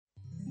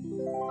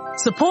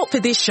Support for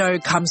this show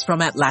comes from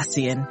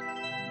Atlassian.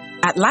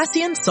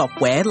 Atlassian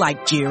software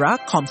like Jira,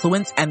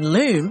 Confluence, and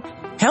Loom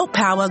help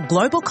power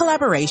global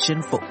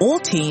collaboration for all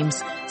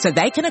teams so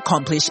they can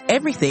accomplish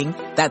everything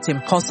that's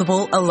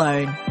impossible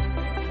alone.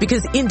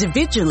 Because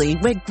individually,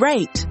 we're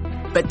great,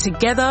 but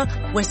together,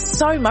 we're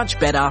so much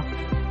better.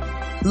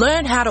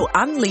 Learn how to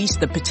unleash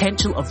the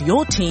potential of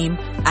your team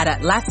at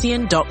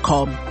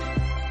Atlassian.com.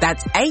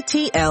 That's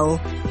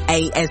Atlassian.com.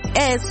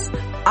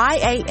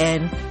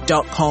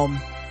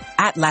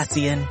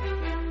 Atlassian.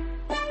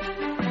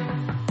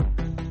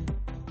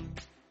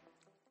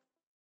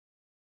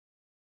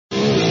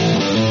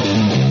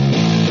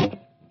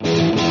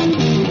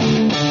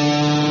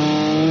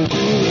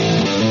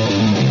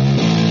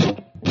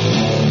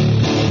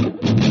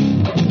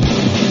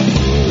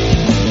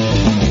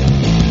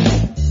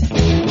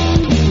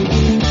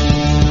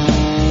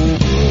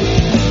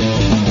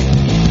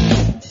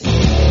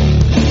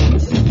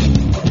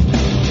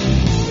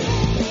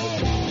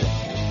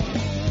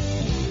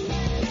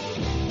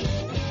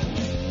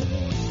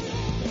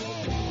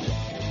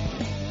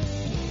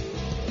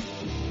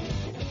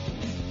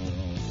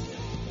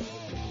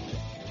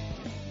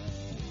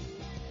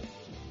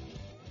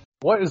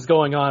 What is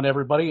going on,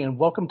 everybody, and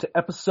welcome to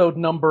episode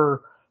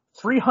number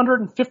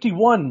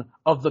 351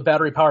 of the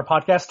Battery Power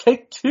Podcast,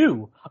 take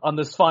 2 on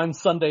this fine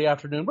Sunday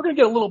afternoon. We're going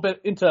to get a little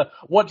bit into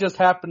what just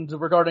happened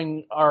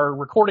regarding our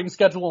recording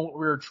schedule and what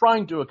we were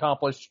trying to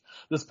accomplish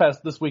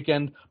this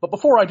weekend. But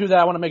before I do that,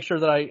 I want to make sure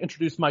that I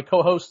introduce my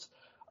co-host,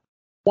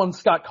 one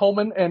Scott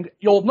Coleman, and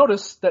you'll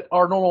notice that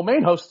our normal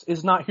main host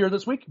is not here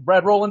this week.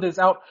 Brad Rowland is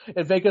out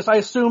at Vegas. I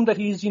assume that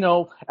he's,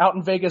 out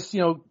in Vegas,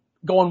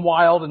 going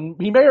wild, and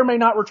he may or may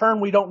not return.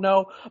 We don't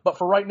know. But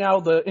for right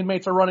now, the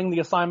inmates are running the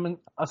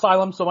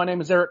asylum. So my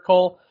name is Eric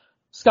Cole.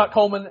 Scott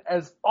Coleman,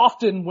 as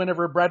often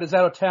whenever Brad is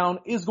out of town,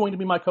 is going to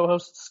be my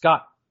co-host.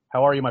 Scott,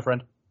 how are you, my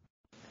friend?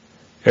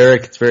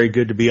 Eric, it's very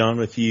good to be on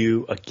with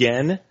you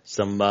again.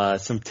 Some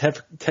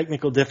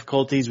technical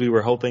difficulties. We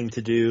were hoping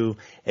to do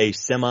a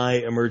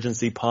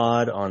semi-emergency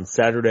pod on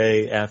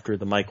Saturday after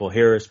the Michael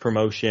Harris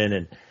promotion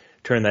and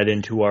turn that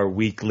into our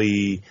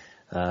weekly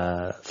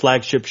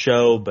flagship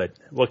show, but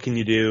what can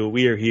you do?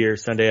 We are here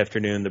Sunday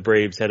afternoon. The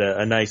Braves had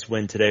a nice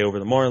win today over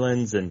the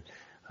Marlins, and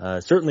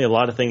certainly a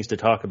lot of things to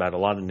talk about, a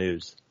lot of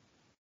news.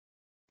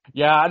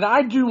 Yeah, and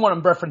I do want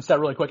to reference that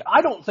really quick.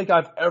 I don't think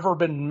I've ever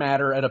been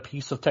madder at a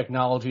piece of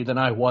technology than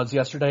I was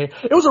yesterday.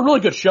 It was a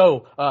really good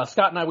show.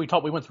 Scott and I, we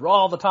went through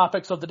all the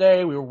topics of the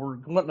day. We were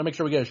wanting to make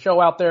sure we get a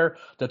show out there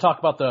to talk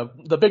about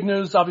the big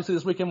news. Obviously,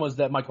 this weekend was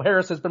that Michael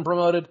Harris has been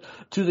promoted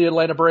to the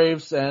Atlanta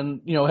Braves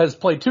and, has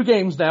played 2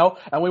 games now.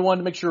 And we wanted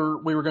to make sure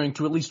we were going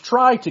to at least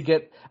try to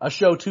get a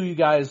show to you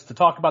guys to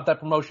talk about that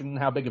promotion and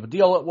how big of a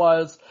deal it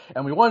was.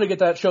 And we wanted to get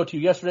that show to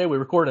you yesterday. We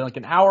recorded like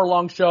an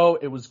hour-long show.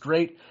 It was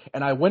great.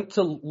 And I went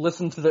to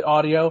listen to the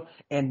audio,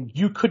 and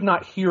you could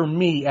not hear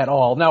me at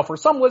all. Now, for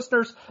some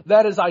listeners,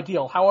 that is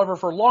ideal. However,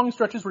 for long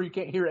stretches where you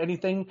can't hear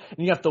anything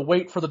and you have to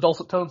wait for the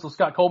dulcet tones of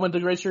Scott Coleman to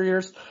grace your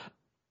ears,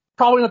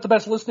 probably not the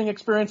best listening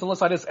experience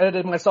unless I just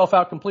edited myself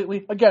out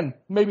completely. Again,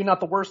 maybe not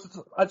the worst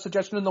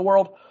suggestion in the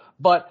world,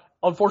 but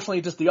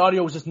unfortunately, just the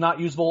audio was just not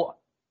usable.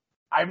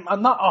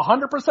 I'm not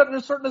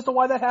 100% certain as to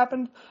why that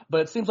happened, but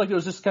it seems like there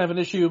was just kind of an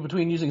issue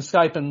between using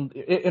Skype and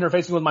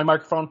interfacing with my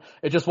microphone.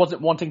 It just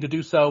wasn't wanting to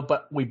do so,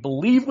 but we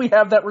believe we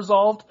have that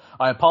resolved.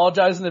 I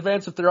apologize in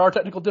advance if there are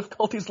technical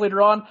difficulties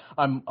later on.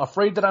 I'm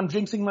afraid that I'm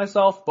jinxing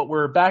myself, but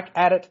we're back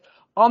at it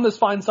on this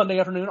fine Sunday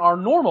afternoon, our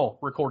normal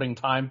recording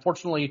time.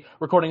 Fortunately,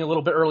 recording a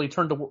little bit early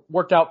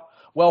worked out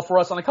well for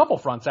us on a couple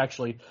fronts,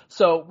 actually.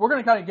 So we're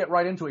going to kind of get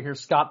right into it here,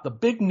 Scott. The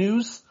big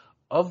news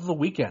of the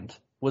weekend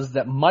was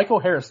that Michael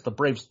Harris, the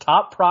Braves'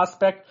 top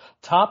prospect,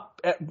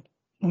 at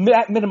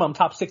minimum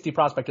top 60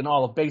 prospect in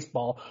all of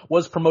baseball,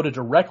 was promoted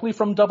directly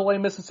from AA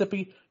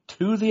Mississippi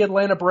to the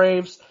Atlanta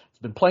Braves. He's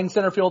been playing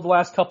center field the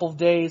last couple of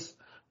days.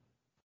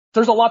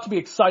 There's a lot to be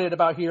excited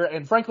about here,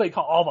 and frankly, it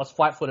caught all of us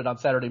flat-footed on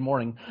Saturday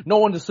morning. No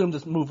one assumed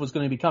this move was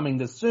going to be coming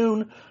this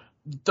soon.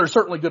 There's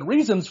certainly good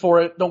reasons for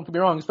it, don't get me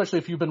wrong, especially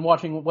if you've been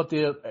watching what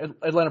the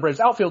Atlanta Braves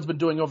outfield's been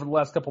doing over the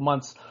last couple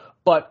months.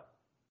 But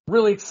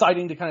really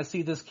exciting to kind of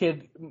see this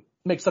kid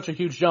make such a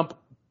huge jump.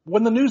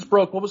 When the news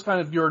broke, what was kind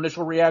of your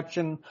initial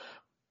reaction,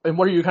 and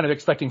what are you kind of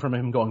expecting from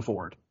him going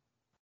forward?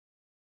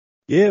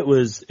 Yeah, it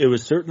was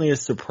certainly a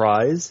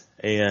surprise,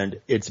 and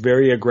it's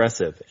very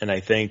aggressive, and I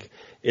think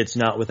it's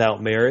not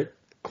without merit.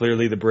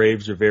 Clearly the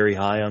Braves are very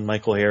high on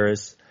Michael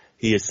Harris.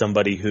 He is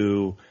somebody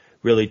who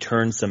really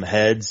turned some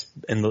heads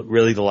in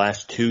really the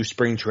last 2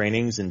 spring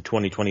trainings in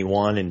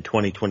 2021 and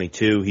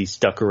 2022. He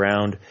stuck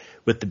around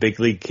with the big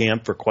league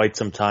camp for quite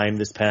some time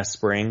this past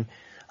spring.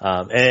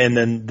 And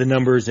then the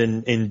numbers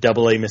in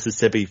AA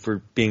Mississippi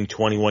for being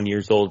 21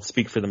 years old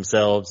speak for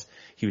themselves.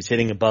 He was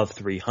hitting above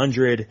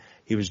 300.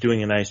 He was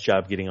doing a nice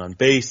job getting on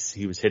base.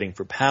 He was hitting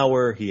for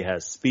power. He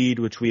has speed,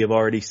 which we have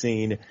already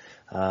seen.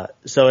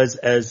 So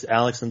as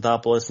Alex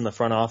Anthopoulos in the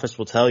front office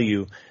will tell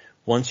you,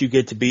 once you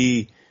get to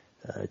be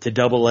to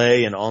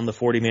AA and on the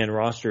 40-man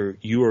roster,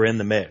 you are in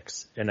the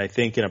mix. And I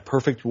think in a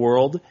perfect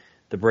world,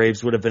 the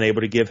Braves would have been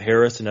able to give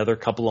Harris another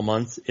couple of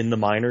months in the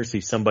minors.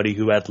 He's somebody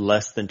who had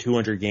less than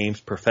 200 games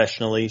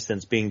professionally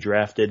since being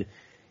drafted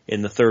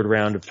in the third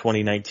round of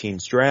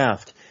 2019's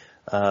draft.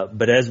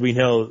 But as we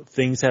know,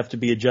 things have to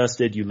be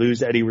adjusted. You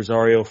lose Eddie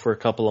Rosario for a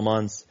couple of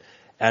months.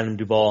 Adam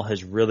Duvall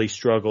has really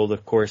struggled.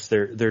 Of course,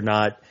 they're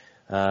not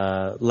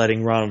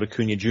letting Ronald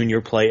Acuna Jr.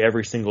 play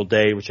every single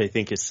day, which I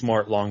think is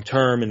smart long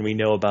term, and we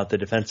know about the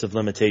defensive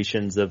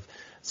limitations of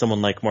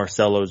someone like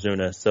Marcell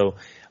Ozuna. So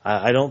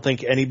I don't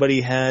think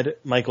anybody had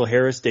Michael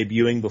Harris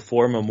debuting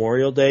before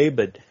Memorial Day,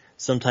 but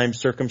sometimes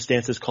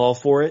circumstances call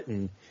for it,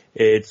 and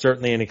it's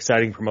certainly an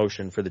exciting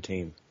promotion for the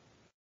team.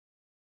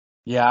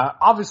 Yeah,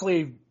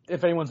 obviously,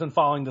 if anyone's been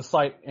following the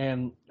site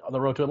and the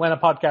Road to Atlanta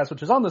podcast,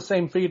 which is on the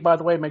same feed, by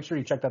the way, make sure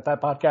you check out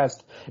that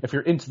podcast if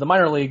you're into the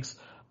minor leagues.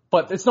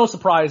 But it's no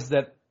surprise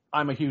that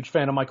I'm a huge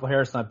fan of Michael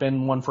Harris, and I've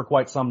been one for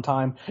quite some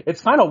time.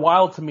 It's kind of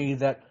wild to me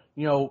that,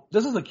 you know,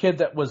 this is a kid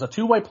that was a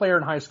two-way player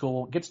in high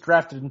school, gets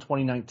drafted in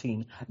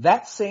 2019.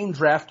 That same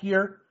draft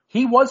year,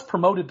 he was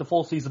promoted to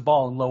full season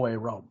ball in low A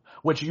Rome,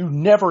 which you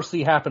never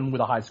see happen with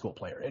a high school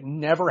player. It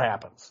never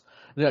happens.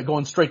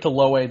 Going straight to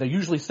low A. They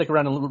usually stick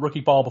around in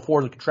rookie ball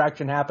before the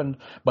contraction happened,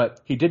 but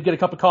he did get a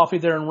cup of coffee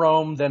there in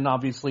Rome. Then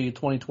obviously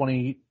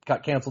 2020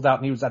 got canceled out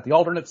and he was at the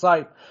alternate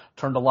site,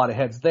 turned a lot of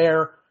heads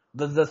there.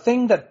 The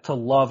thing that to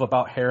love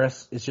about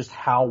Harris is just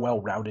how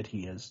well rounded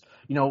he is.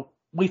 You know,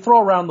 we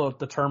throw around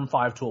the term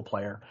five-tool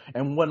player,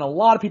 and when a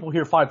lot of people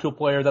hear five-tool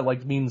player, that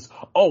like means,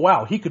 oh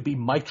wow, he could be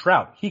Mike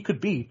Trout, he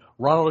could be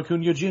Ronald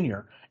Acuna Jr.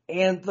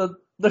 And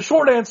the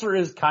short answer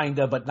is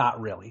kinda, but not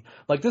really.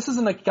 Like, this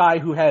isn't a guy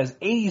who has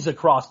 80s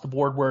across the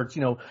board where it's,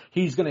 you know,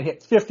 he's gonna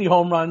hit 50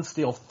 home runs,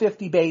 steal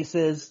 50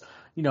 bases,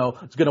 you know,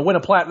 it's gonna win a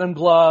platinum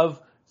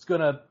glove,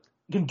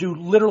 can do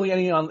literally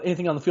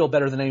anything on the field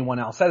better than anyone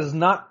else. That is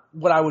not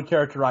what I would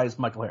characterize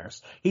Michael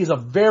Harris. He's a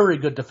very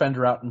good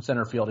defender out in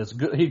center field. It's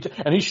good,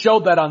 and he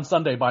showed that on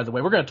Sunday, by the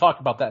way. We're going to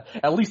talk about that,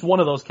 at least one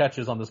of those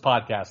catches on this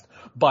podcast.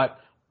 But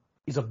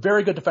he's a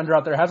very good defender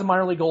out there, has a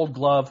minor league gold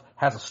glove,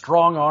 has a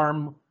strong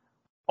arm,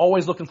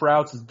 always looking for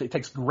outs,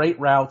 takes great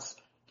routes.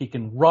 He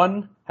can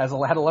run, had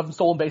 11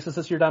 stolen bases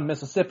this year down in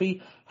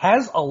Mississippi,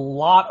 has a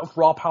lot of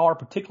raw power,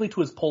 particularly to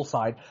his pull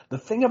side. The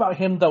thing about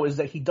him, though, is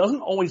that he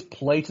doesn't always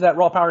play to that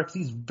raw power because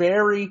he's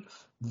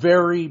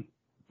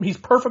he's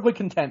perfectly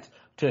content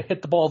to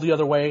hit the ball the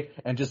other way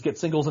and just get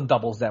singles and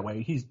doubles that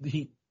way.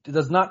 He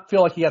does not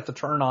feel like he has to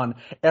turn on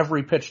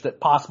every pitch that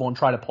possible and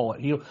try to pull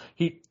it.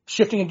 He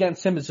shifting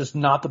against him is just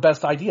not the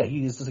best idea.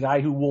 He is this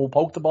guy who will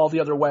poke the ball the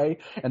other way,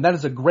 and that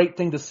is a great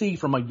thing to see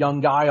from a young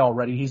guy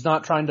already. He's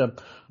not trying to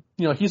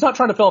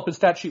fill up his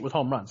stat sheet with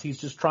home runs. He's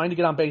just trying to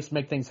get on base,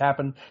 make things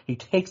happen. He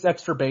takes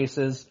extra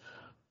bases.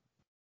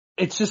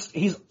 It's just,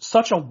 he's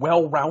such a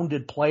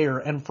well-rounded player.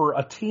 And for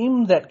a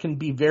team that can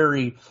be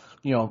very,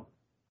 you know,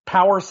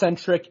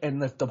 power-centric,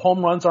 and if the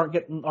home runs aren't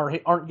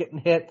getting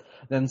hit,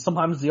 then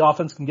sometimes the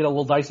offense can get a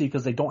little dicey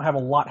because they don't have a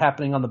lot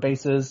happening on the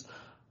bases,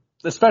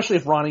 especially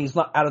if Ronnie's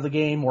not out of the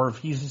game or if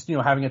he's just, you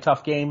know, having a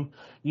tough game.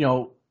 You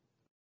know,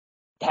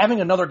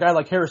 having another guy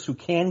like Harris who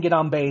can get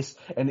on base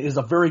and is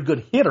a very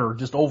good hitter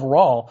just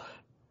overall,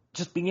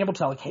 just being able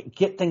to like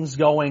get things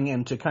going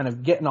and to kind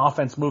of get an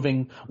offense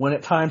moving when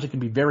at times it can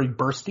be very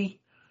bursty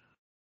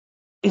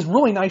is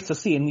really nice to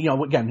see. And, you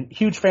know, again,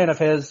 huge fan of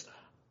his.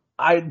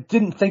 I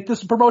didn't think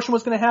this promotion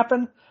was going to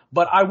happen,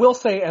 but I will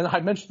say, and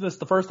I mentioned this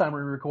the first time we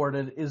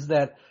recorded, is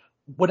that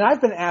when I've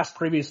been asked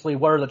previously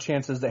what are the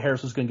chances that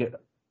Harris was going to get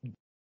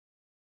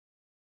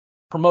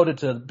promoted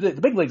to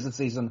the big leagues this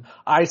season,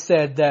 I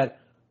said that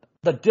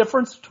the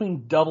difference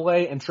between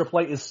AA and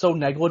AAA is so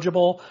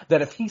negligible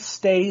that if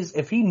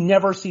he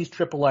never sees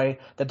AAA,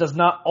 that does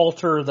not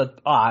alter the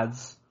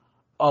odds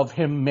of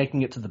him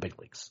making it to the big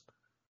leagues.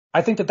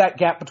 I think that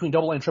gap between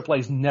AA and AAA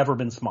has never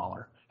been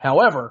smaller.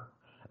 However,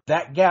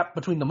 that gap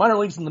between the minor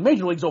leagues and the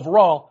major leagues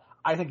overall,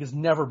 I think has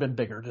never been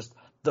bigger. Just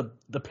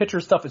the pitcher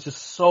stuff is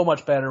just so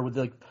much better with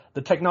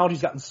the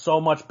technology's gotten so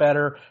much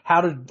better.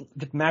 How to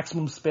get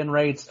maximum spin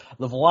rates.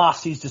 The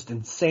velocity is just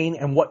insane,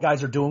 and what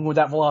guys are doing with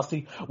that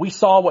velocity. We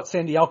saw what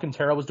Sandy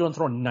Alcantara was doing,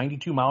 throwing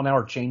 92 mile an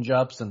hour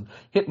changeups and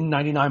hitting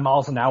 99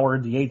 miles an hour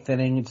in the eighth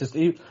inning. It's just,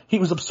 he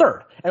was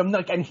absurd.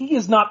 And he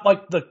is not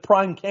like the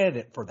prime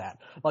candidate for that.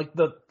 Like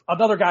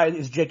another guy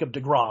is Jacob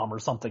deGrom or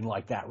something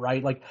like that,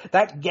 right? Like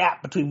that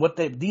gap between what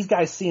these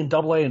guys see in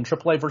AA and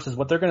AAA versus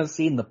what they're going to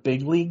see in the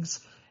big leagues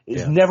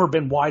is never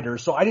been wider.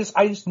 So I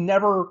just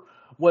never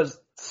was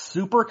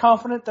super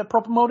confident that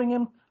promoting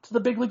him to the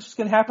big leagues was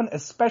going to happen,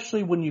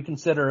 especially when you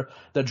consider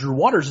that Drew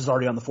Waters is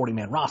already on the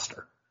 40-man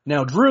roster.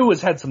 Now, Drew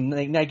has had some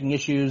nagging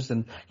issues,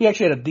 and he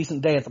actually had a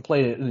decent day at the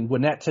plate in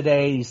Gwinnett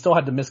today. He still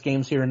had to miss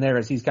games here and there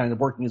as he's kind of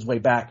working his way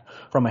back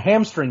from a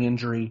hamstring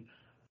injury.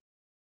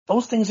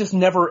 Those things just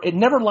never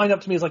lined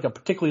up to me as like a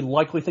particularly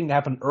likely thing to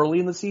happen early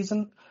in the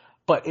season,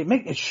 but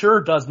it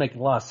sure does make a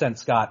lot of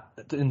sense, Scott,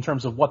 in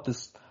terms of what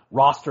this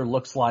roster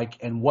looks like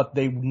and what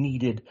they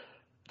needed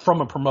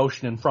from a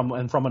promotion and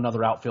from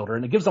another outfielder.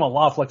 And it gives them a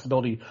lot of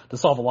flexibility to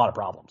solve a lot of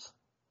problems.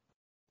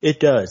 It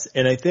does.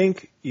 And I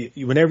think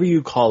whenever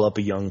you call up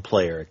a young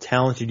player, a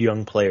talented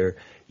young player,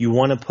 you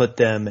want to put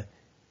them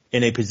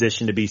in a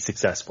position to be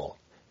successful.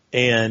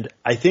 And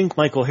I think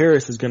Michael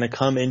Harris is going to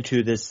come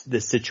into this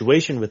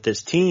situation with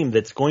this team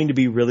that's going to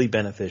be really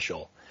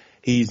beneficial.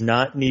 He's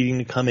not needing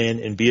to come in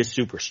and be a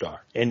superstar.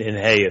 And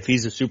hey, if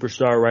he's a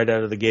superstar right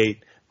out of the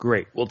gate,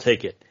 great, we'll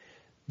take it.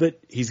 But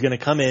he's going to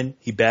come in.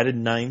 He batted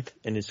ninth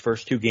in his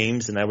first 2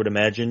 games, and I would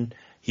imagine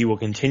he will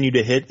continue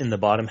to hit in the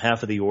bottom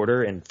half of the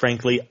order. And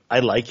frankly, I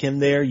like him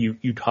there.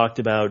 You talked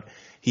about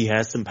he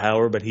has some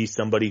power, but he's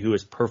somebody who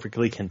is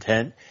perfectly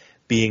content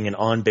being an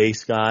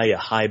on-base guy, a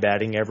high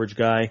batting average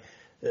guy.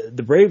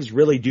 The Braves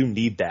really do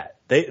need that.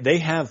 They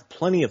have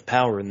plenty of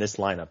power in this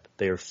lineup.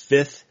 They are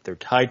 5th. They're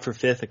tied for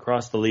 5th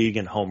across the league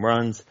in home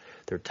runs.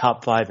 They're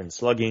top 5 in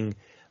slugging.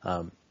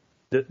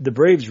 The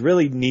Braves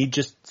really need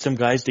just some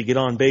guys to get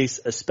on base,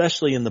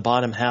 especially in the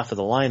bottom half of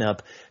the lineup,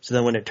 so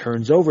that when it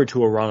turns over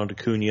to a Ronald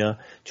Acuna,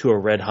 to a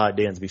red-hot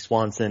Dansby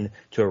Swanson,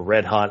 to a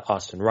red-hot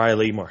Austin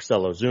Riley,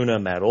 Marcell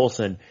Ozuna, Matt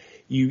Olson,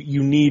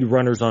 you need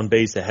runners on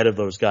base ahead of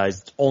those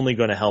guys. It's only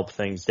going to help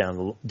things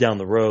down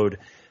the road.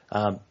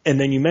 And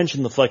then you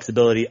mentioned the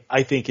flexibility.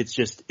 I think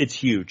it's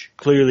huge.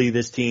 Clearly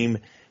this team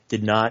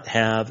did not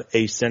have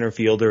a center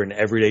fielder, an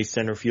everyday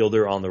center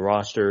fielder on the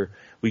roster.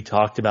 We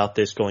talked about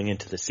this going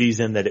into the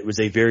season, that it was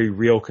a very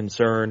real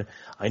concern.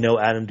 I know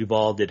Adam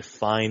Duvall did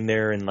fine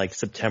there in like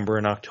September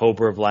and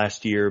October of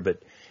last year,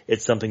 but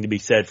it's something to be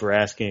said for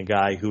asking a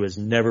guy who has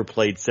never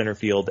played center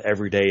field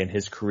every day in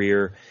his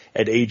career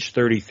at age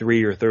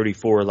 33 or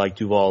 34 like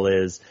Duvall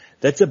is.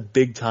 That's a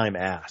big time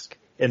ask.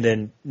 And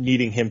then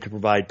needing him to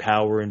provide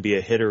power and be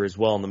a hitter as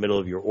well in the middle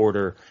of your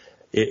order.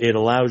 It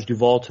allows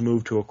Duvall to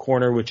move to a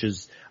corner, which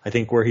is, I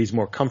think, where he's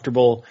more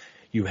comfortable.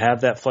 You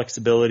have that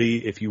flexibility.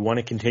 If you want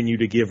to continue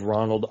to give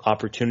Ronald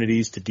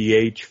opportunities to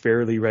DH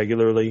fairly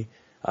regularly,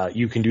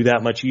 you can do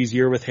that much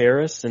easier with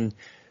Harris. And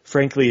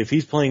frankly, if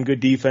he's playing good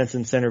defense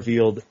in center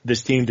field,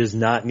 this team does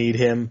not need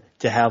him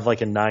to have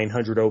like a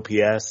 900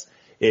 OPS.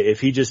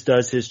 If he just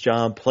does his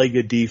job, play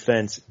good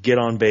defense, get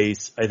on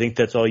base, I think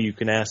that's all you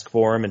can ask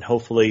for him. And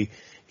hopefully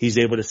he's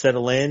able to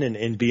settle in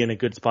and be in a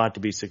good spot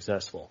to be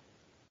successful.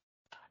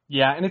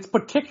 Yeah, and it's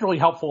particularly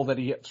helpful that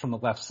he hits from the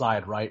left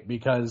side, right?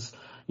 Because,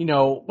 you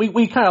know,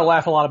 we kind of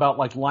laugh a lot about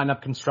like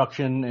lineup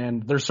construction,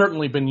 and there's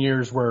certainly been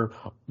years where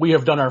we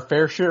have done our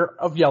fair share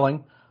of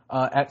yelling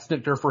at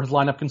Snitker for his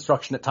lineup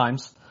construction at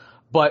times.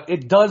 But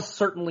it does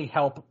certainly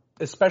help,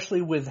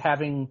 especially with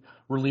having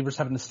relievers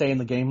having to stay in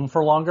the game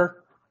for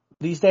longer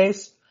these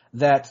days,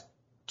 that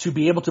to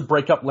be able to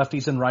break up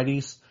lefties and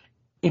righties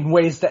in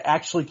ways that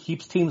actually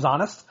keeps teams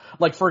honest.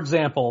 Like, for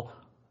example,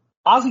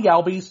 Ozzie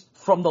Albies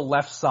from the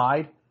left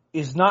side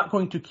is not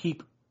going to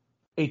keep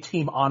a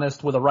team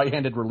honest with a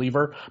right-handed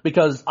reliever,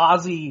 because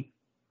Ozzie,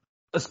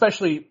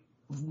 especially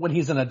when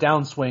he's in a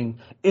downswing,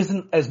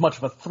 isn't as much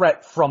of a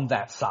threat from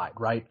that side,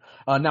 right?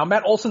 Now,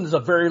 Matt Olson is a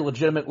very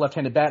legitimate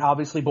left-handed bat,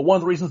 obviously, but one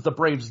of the reasons the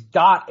Braves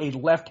got a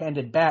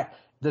left-handed bat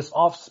this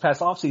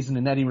past offseason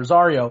in Eddie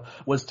Rosario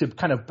was to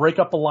kind of break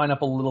up the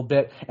lineup a little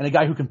bit, and a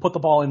guy who can put the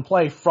ball in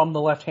play from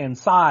the left-hand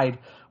side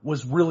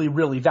was really,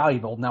 really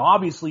valuable. Now,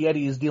 obviously,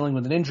 Eddie is dealing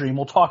with an injury, and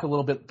we'll talk a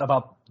little bit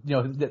about, you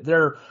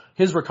know,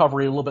 his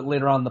recovery a little bit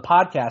later on in the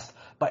podcast.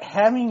 But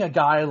having a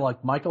guy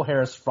like Michael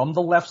Harris from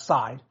the left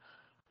side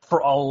for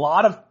a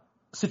lot of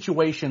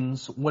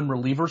situations when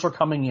relievers are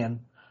coming in,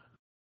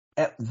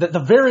 at the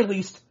very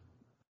least,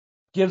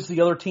 gives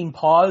the other team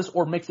pause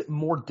or makes it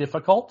more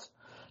difficult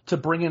to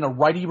bring in a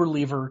righty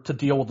reliever to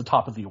deal with the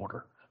top of the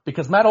order,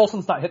 because Matt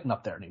Olson's not hitting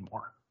up there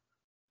anymore.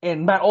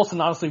 And Matt Olson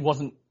honestly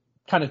wasn't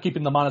kind of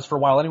keeping them honest for a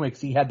while anyway,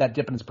 because he had that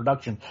dip in his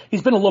production.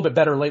 He's been a little bit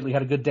better lately,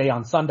 had a good day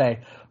on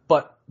Sunday.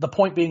 But the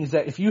point being is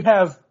that if you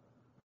have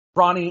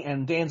Ronnie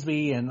and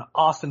Dansby and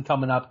Austin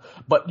coming up,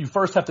 but you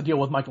first have to deal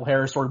with Michael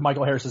Harris, or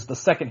Michael Harris is the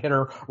second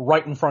hitter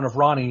right in front of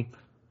Ronnie,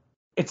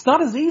 it's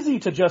not as easy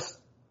to just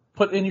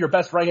put in your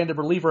best right-handed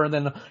reliever and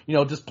then, you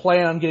know, just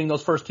plan on getting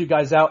those first two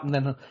guys out and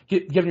then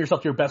giving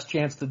yourself your best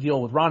chance to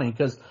deal with Ronnie,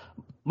 because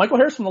Michael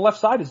Harris from the left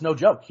side is no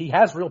joke. He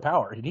has real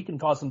power, and he can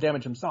cause some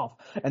damage himself.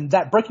 And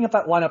that breaking up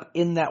that lineup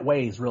in that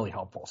way is really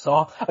helpful.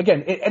 So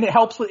again, it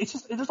helps with,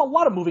 there's a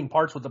lot of moving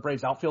parts with the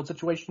Braves outfield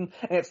situation.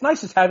 And it's nice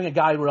just having a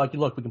guy where, like,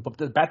 look, we can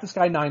bat this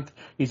guy ninth.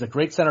 He's a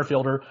great center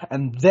fielder.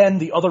 And then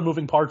the other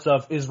moving parts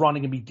of, is Ronnie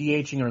going to be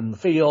DHing or in the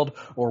field,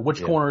 or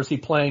which corner is he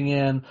playing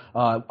in?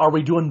 Are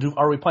we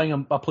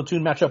playing a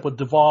platoon matchup with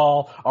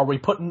Duvall? Are we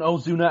putting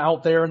Ozuna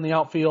out there in the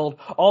outfield?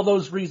 All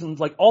those reasons,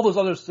 like all those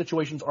other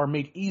situations are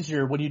made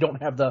easier when you don't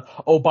have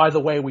by the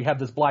way, we have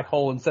this black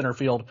hole in center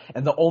field,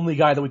 and the only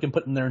guy that we can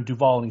put in there in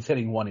Duvall, and he's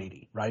hitting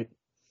 180, right?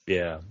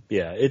 Yeah,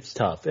 it's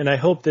tough. And I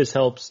hope this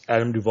helps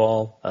Adam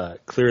Duvall.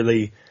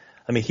 Clearly,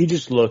 I mean, he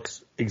just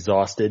looks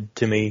exhausted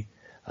to me.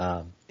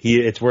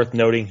 It's worth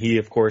noting he,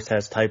 of course,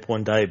 has type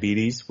 1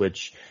 diabetes,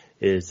 which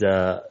is,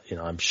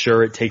 I'm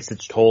sure it takes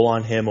its toll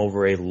on him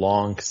over a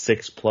long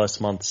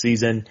 6+ month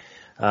season.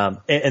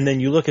 And then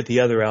you look at the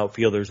other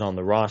outfielders on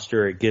the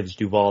roster, it gives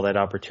Duvall that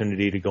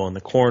opportunity to go in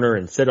the corner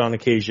and sit on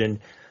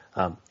occasion.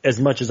 As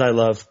much as I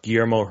love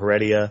Guillermo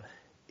Heredia,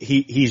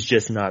 he's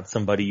just not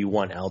somebody you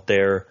want out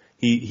there,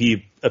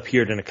 He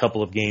appeared in a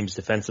couple of games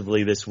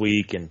defensively this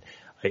week, and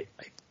I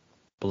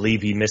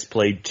believe he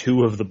misplayed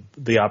two of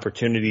the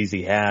opportunities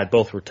he had.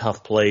 Both were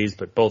tough plays,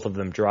 but both of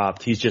them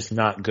dropped. He's just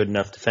not good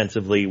enough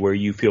defensively where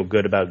you feel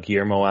good about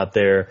Guillermo out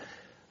there.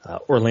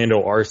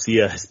 Orlando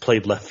Arcia has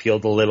played left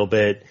field a little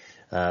bit.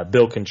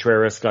 Bill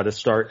Contreras got a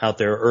start out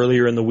there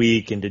earlier in the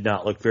week and did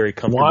not look very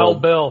comfortable.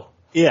 Wild Bill.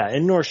 Yeah,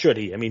 and nor should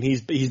he. I mean,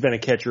 he's been a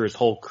catcher his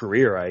whole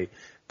career, I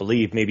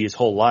believe, maybe his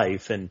whole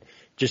life, and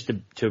just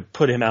to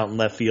put him out in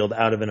left field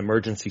out of an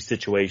emergency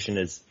situation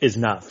is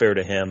not fair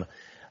to him.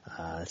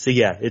 So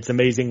yeah, it's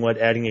amazing what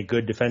adding a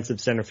good defensive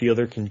center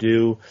fielder can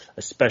do,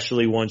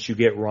 especially once you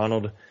get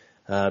Ronald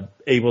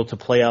able to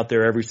play out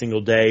there every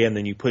single day, and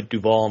then you put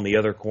Duvall in the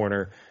other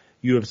corner.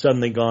 You have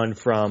suddenly gone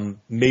from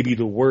maybe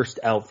the worst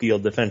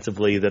outfield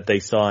defensively that they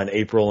saw in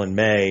April and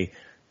May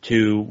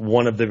to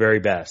one of the very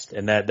best,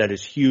 and that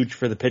is huge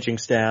for the pitching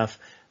staff.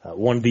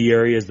 One of the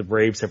areas the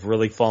Braves have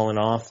really fallen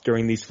off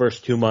during these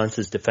first 2 months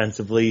is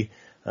defensively,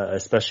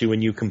 especially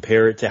when you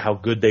compare it to how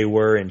good they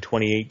were in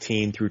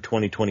 2018 through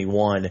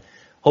 2021.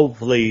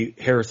 Hopefully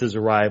Harris's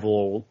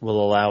arrival will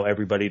allow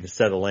everybody to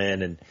settle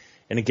in.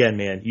 And again,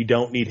 man, you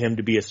don't need him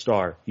to be a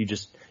star.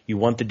 You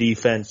want the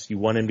defense. You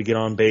want him to get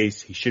on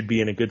base. He should be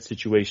in a good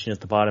situation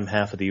at the bottom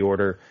half of the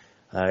order.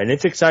 And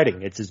it's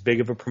exciting. It's as big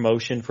of a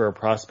promotion for a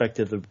prospect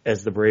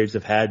as the Braves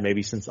have had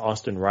maybe since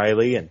Austin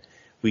Riley. And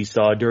we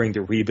saw during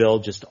the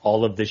rebuild just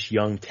all of this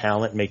young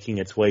talent making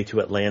its way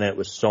to Atlanta. It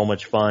was so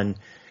much fun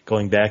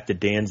going back to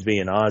Dansby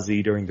and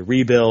Ozzie during the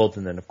rebuild.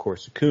 And then, of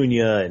course,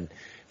 Acuna and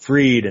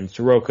Fried and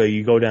Soroka.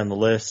 You go down the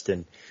list,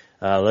 and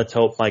let's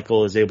hope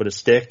Michael is able to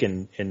stick.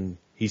 And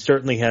he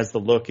certainly has the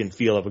look and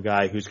feel of a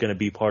guy who's going to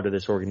be part of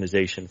this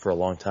organization for a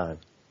long time.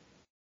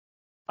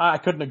 I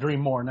couldn't agree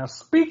more. Now,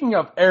 speaking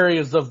of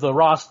areas of the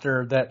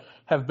roster that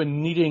have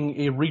been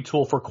needing a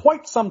retool for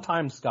quite some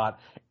time,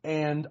 Scott,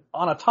 and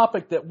on a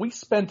topic that we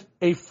spent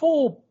a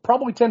full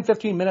probably 10,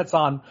 15 minutes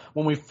on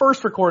when we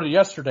first recorded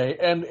yesterday,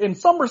 and in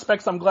some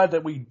respects I'm glad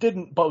that we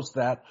didn't post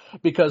that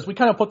because we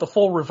kind of put the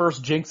full reverse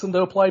jinx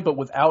into play, but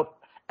without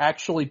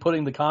actually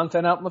putting the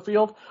content out in the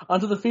field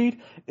onto the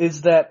feed,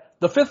 is that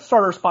the fifth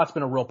starter spot's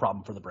been a real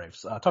problem for the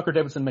Braves. Tucker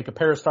Davidson make a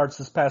pair of starts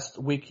this past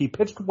week. He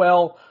pitched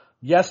well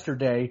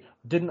yesterday,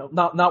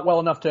 not well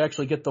enough to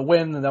actually get the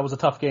win, and that was a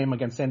tough game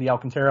against Sandy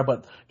Alcantara,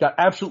 but got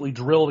absolutely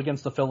drilled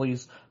against the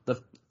Phillies.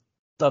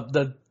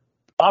 The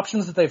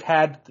options that they've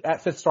had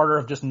at fifth starter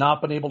have just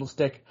not been able to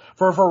stick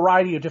for a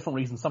variety of different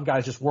reasons. Some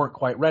guys just weren't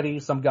quite ready.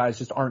 Some guys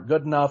just aren't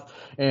good enough.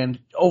 And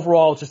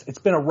overall, it's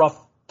been a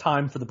rough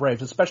time for the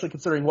Braves, especially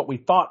considering what we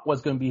thought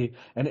was going to be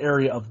an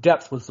area of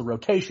depth was the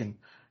rotation.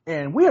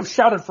 And we have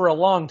shouted for a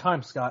long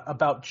time, Scott,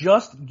 about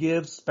just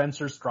give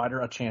Spencer Strider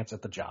a chance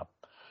at the job.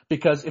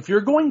 Because if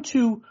you're going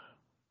to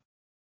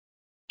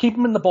keep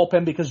him in the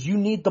bullpen because you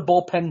need the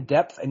bullpen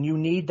depth and you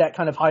need that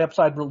kind of high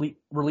upside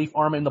relief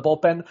arm in the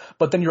bullpen,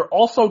 but then you're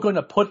also going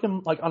to put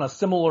him like on a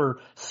similar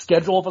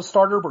schedule of a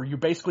starter where you're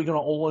basically going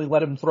to only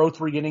let him throw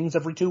 3 innings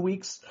every 2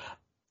 weeks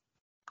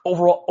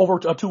over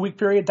a 2-week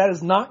period, that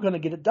is not going to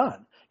get it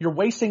done. You're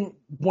wasting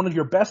one of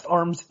your best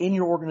arms in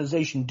your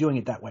organization doing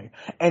it that way.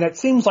 And it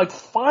seems like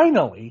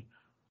finally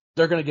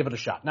they're going to give it a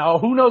shot. Now,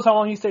 who knows how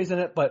long he stays in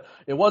it, but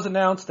it was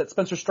announced that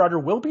Spencer Strider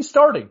will be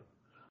starting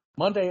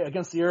Monday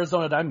against the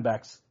Arizona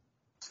Diamondbacks.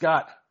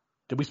 Scott,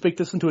 did we speak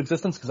this into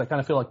existence? Because I kind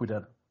of feel like we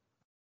did.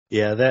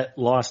 Yeah, that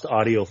lost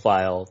audio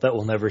file, that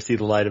will never see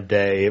the light of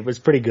day. It was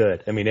pretty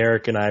good. I mean,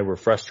 Eric and I were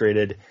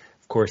frustrated.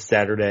 Of course,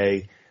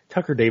 Saturday,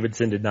 Tucker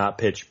Davidson did not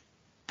pitch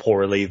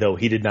poorly, though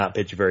he did not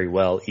pitch very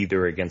well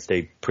either against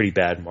a pretty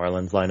bad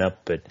Marlins lineup.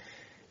 But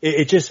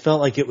it just felt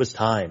like it was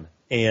time.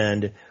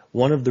 And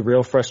one of the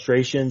real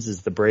frustrations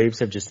is the Braves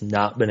have just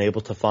not been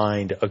able to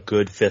find a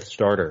good fifth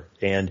starter.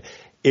 And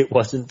it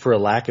wasn't for a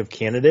lack of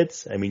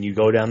candidates. I mean, you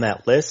go down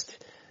that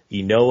list,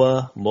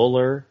 Ynoa,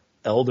 Muller,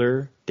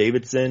 Elder,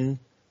 Davidson,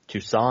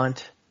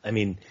 Toussaint. I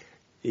mean,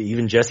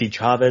 even Jesse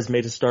Chavez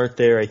made a start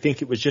there. I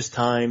think it was just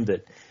time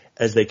that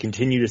as they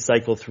continue to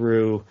cycle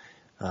through,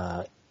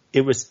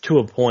 it was to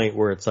a point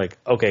where it's like,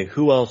 okay,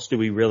 who else do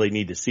we really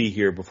need to see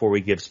here before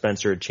we give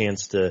Spencer a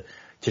chance to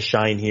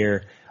shine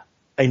here?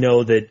 I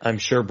know that I'm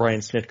sure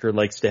Brian Snitker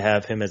likes to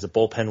have him as a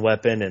bullpen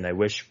weapon, and I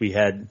wish we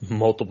had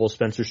multiple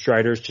Spencer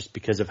Striders just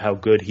because of how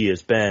good he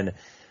has been.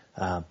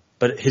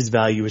 But his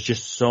value is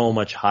just so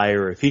much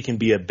higher. If he can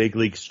be a big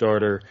league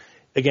starter,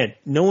 again,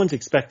 no one's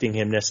expecting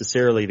him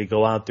necessarily to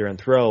go out there and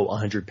throw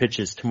 100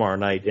 pitches tomorrow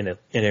night in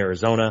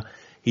Arizona.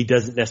 He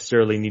doesn't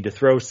necessarily need to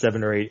throw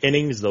 7 or 8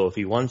 innings, though if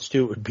he wants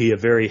to, it would be a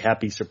very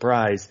happy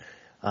surprise.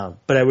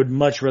 But I would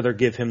much rather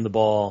give him the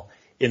ball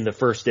in the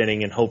first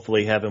inning and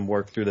hopefully have him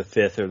work through the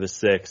 5th or the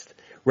 6th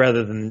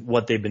rather than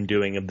what they've been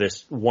doing of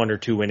this 1 or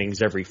 2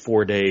 innings every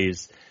 4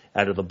 days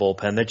out of the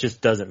bullpen. That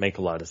just doesn't make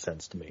a lot of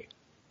sense to me.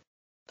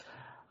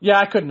 Yeah,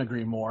 I couldn't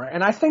agree more.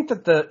 And I think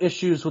that the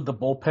issues with the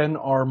bullpen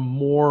are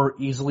more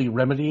easily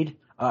remedied,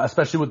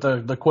 especially with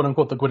the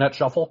quote-unquote the Gwinnett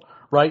shuffle,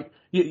 right?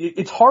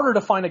 It's harder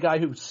to find a guy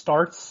who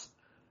starts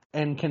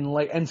and can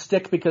and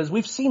stick, because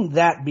we've seen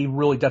that be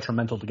really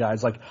detrimental to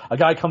guys. Like a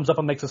guy comes up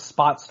and makes a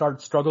spot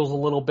start, struggles a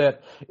little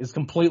bit, is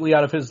completely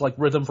out of his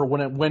rhythm for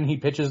when he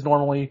pitches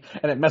normally,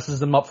 and it messes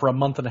him up for a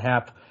month and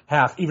a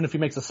half, even if he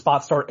makes a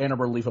spot start and a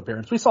relief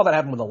appearance. We saw that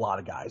happen with a lot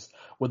of guys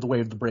with the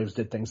way the Braves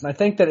did things. And I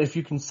think that if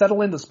you can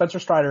settle into Spencer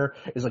Strider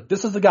is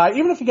this is the guy,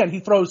 even if again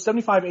he throws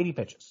 75, 80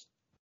 pitches,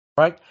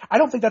 right? I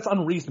don't think that's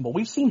unreasonable.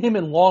 We've seen him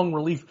in long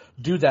relief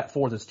do that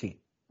for this team,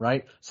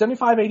 right?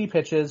 75, 80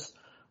 pitches.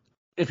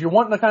 If you're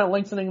wanting to kind of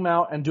lengthening them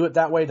out and do it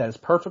that way, that is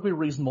perfectly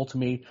reasonable to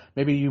me.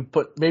 Maybe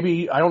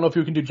I don't know if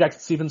you can do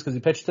Jackson Stephens because he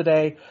pitched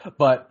today,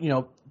 but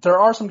there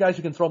are some guys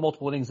who can throw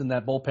multiple innings in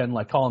that bullpen,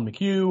 like Colin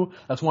McHugh.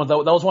 That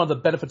was one of the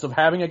benefits of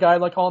having a guy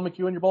like Colin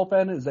McHugh in your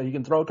bullpen, is that you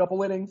can throw a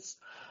couple innings.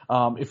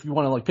 If you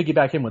want to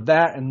piggyback him with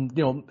that and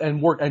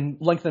and work and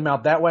lengthen him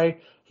out that way,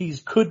 this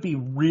could be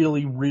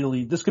really,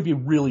 really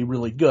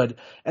good.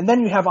 And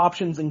then you have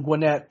options in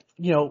Gwinnett.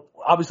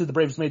 Obviously the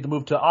Braves made the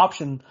move to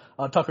option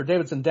Tucker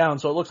Davidson down,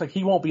 so it looks like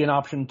he won't be an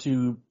option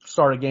to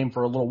start a game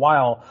for a little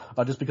while,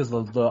 just because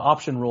of the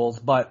option rules.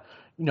 But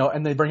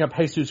and they bring up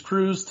Jesus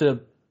Cruz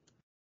to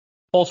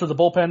bolster the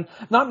bullpen.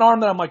 Not an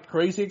arm that I'm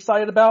crazy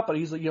excited about, but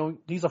he's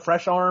a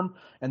fresh arm,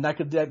 and that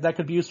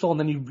could be useful. And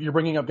then you're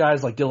bringing up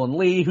guys like Dylan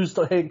Lee, who's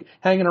still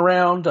hanging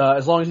around,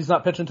 as long as he's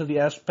not pitching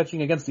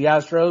against the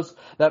Astros.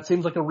 That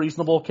seems like a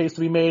reasonable case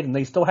to be made, and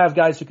they still have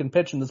guys who can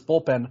pitch in this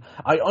bullpen.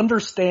 I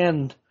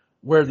understand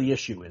where the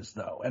issue is,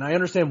 though, and I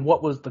understand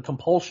what was the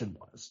compulsion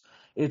was.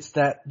 It's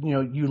that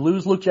you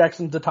lose Luke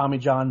Jackson to Tommy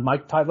John,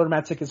 Tyler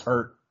Matzik is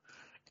hurt.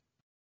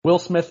 Will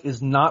Smith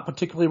is not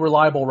particularly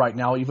reliable right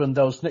now, even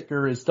though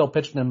Snitker is still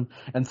pitching him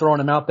and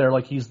throwing him out there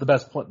like he's the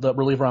best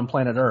reliever on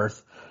planet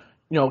Earth.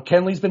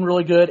 Kenley's been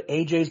really good,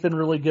 AJ's been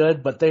really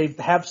good, but they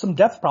have some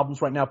depth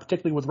problems right now,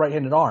 particularly with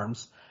right-handed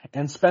arms.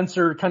 And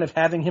Spencer kind of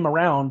having him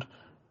around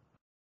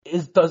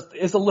is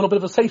a little bit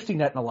of a safety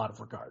net in a lot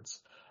of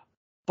regards.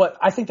 But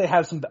I think they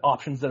have some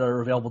options that are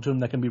available to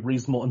him that can be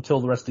reasonable until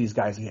the rest of these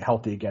guys get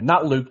healthy again.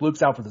 Not Luke.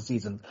 Luke's out for the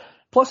season.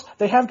 Plus,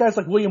 they have guys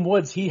like William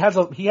Woods. He has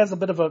a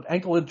bit of an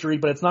ankle injury,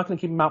 but it's not going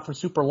to keep him out for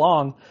super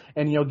long.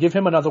 And give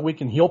him another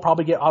week, and he'll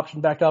probably get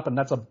optioned back up. And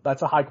that's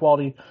a high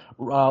quality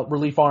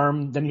relief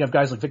arm. Then you have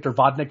guys like Victor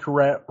Vodnik who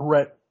are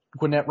at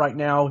Gwinnett right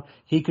now.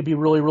 He could be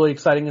really, really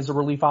exciting as a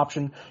relief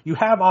option. You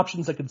have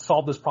options that could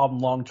solve this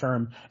problem long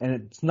term, and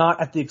it's not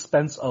at the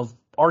expense of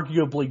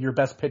arguably your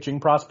best pitching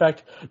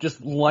prospect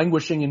just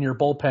languishing in your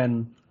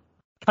bullpen,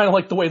 kind of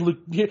like the way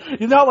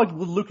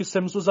Lucas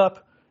Sims was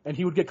up and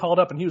he would get called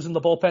up and he was in the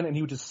bullpen and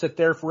he would just sit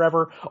there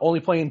forever, only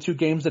playing 2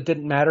 games that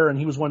didn't matter, and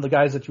he was one of the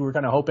guys that you were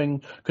kind of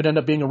hoping could end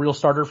up being a real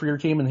starter for your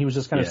team, and he was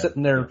just kind of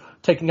sitting there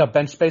taking up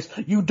bench space.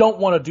 You don't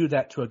want to do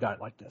that to a guy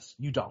like this.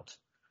 You don't.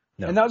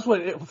 No. And that's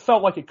what it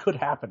felt like it could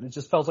happen. It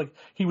just felt like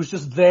he was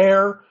just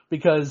there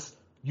because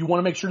you want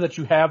to make sure that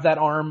you have that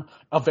arm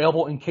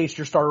available in case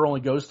your starter only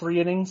goes 3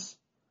 innings.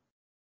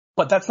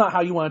 But that's not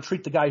how you want to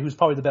treat the guy who's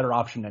probably the better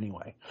option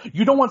anyway.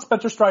 You don't want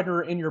Spencer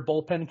Strider in your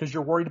bullpen because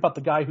you're worried about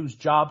the guy whose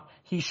job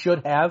he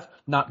should have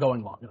not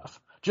going long enough.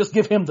 Just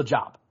give him the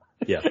job.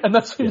 Yeah. and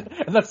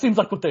that seems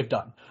like what they've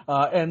done.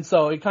 And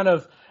so it kind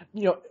of,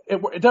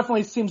 it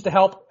definitely seems to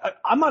help.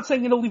 I'm not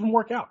saying it'll even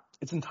work out.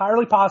 It's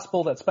entirely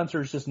possible that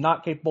Spencer is just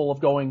not capable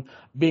of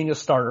being a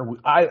starter.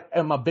 I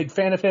am a big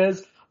fan of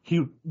his.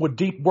 He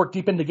would work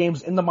deep into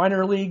games in the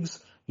minor leagues.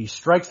 He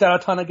strikes out a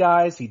ton of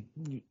guys.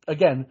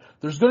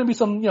 There's going to be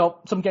some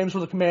games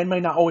where the command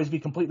may not always be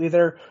completely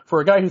there.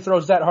 For a guy who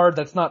throws that hard,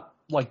 that's not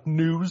like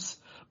news.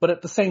 But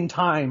at the same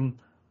time,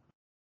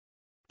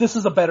 this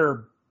is a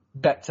better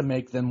bet to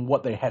make than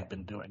what they had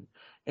been doing.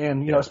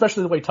 And,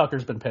 especially the way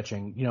Tucker's been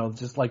pitching,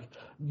 just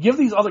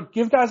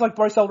give guys like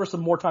Bryce Elder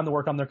some more time to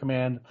work on their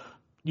command.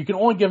 You can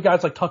only give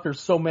guys like Tucker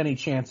so many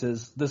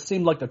chances. This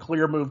seemed like the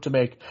clear move to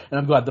make, and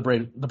I'm glad the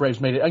Braves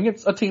made it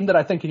against a team that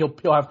I think he'll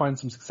find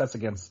some success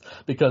against,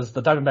 because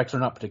the Diamondbacks are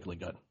not particularly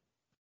good.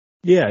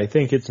 Yeah, I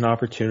think it's an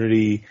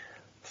opportunity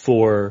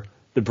for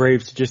the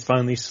Braves to just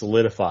finally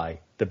solidify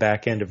the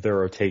back end of their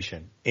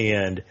rotation.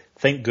 And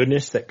thank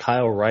goodness that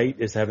Kyle Wright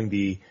is having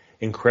the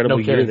incredible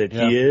year that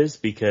he is,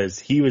 because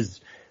he was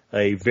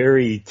a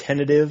very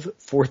tentative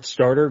 4th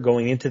starter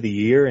going into the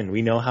year, and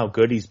we know how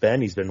good he's been.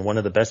 He's been one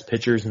of the best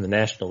pitchers in the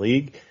National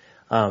League.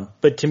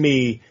 But to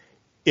me,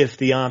 if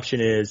the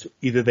option is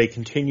either they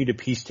continue to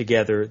piece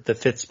together the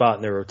 5th spot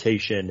in their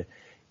rotation,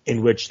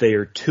 in which they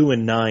are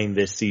 2-9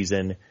 this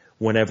season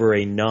whenever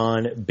a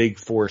non-Big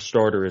Four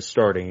starter is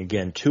starting.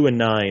 Again,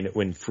 2-9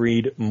 when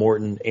Fried,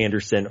 Morton,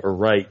 Anderson, or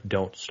Wright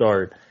don't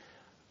start.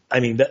 I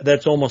mean,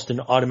 that's almost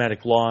an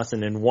automatic loss,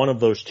 and in one of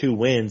those 2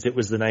 wins, it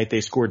was the night they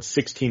scored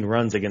 16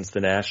 runs against the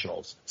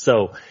Nationals.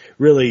 So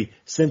really,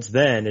 since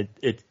then,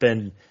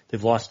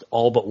 they've lost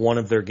all but one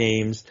of their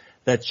games.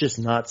 That's just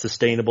not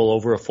sustainable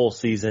over a full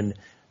season.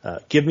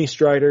 Give me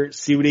Strider,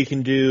 see what he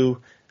can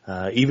do.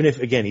 Even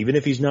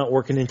if he's not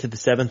working into the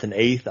 7th and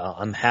 8th,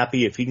 I'm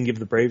happy if he can give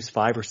the Braves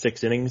 5 or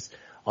 6 innings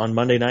on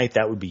Monday night.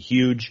 That would be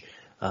huge.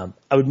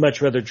 I would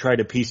much rather try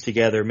to piece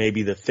together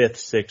maybe the 5th,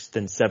 6th,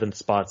 and 7th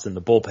spots in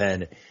the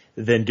bullpen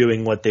than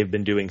doing what they've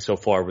been doing so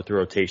far with the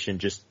rotation.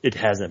 Just, it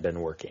hasn't been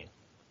working.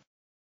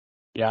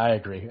 Yeah, I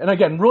agree. And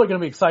again, really going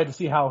to be excited to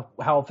see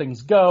how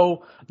things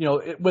go.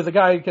 With a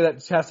guy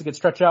that has to get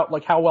stretched out,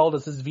 like how well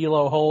does his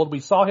velo hold? We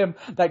saw him,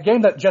 that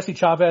game that Jesse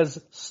Chavez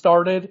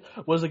started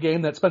was a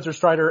game that Spencer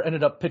Strider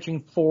ended up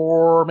pitching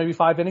 4, maybe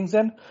 5 innings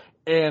in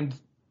and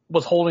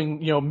was holding,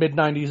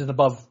 mid-90s and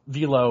above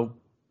velo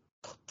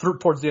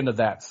towards the end of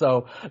that.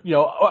 So,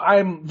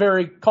 I'm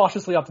very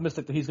cautiously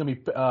optimistic that he's going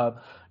to be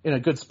in a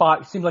good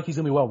spot. It seems like he's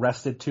going to be well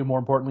rested too. More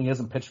importantly, he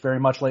hasn't pitched very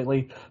much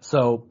lately.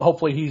 So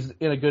hopefully he's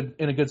in a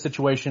good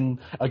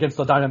situation against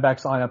the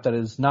Diamondbacks lineup that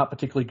is not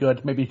particularly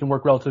good. Maybe he can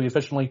work relatively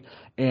efficiently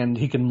and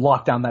he can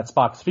lock down that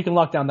spot. If he can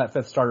lock down that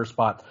 5th starter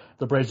spot,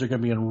 the Braves are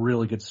going to be in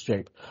really good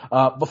shape.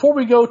 Before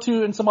we go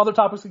to some other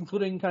topics,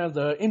 including kind of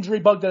the injury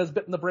bug that has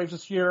bitten the Braves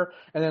this year,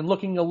 and then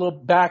looking a little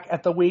back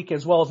at the week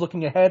as well as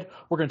looking ahead,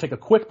 we're going to take a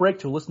quick break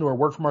to listen to a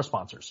word from our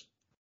sponsors.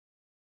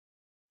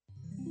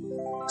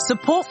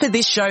 Support for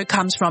this show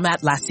comes from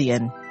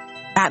Atlassian.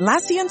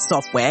 Atlassian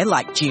software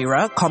like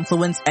Jira,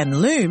 Confluence,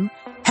 and Loom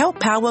help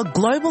power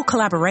global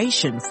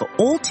collaboration for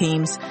all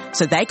teams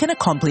so they can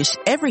accomplish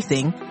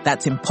everything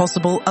that's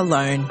impossible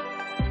alone.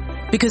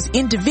 Because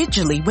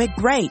individually we're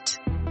great,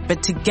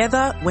 but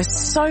together we're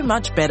so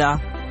much better.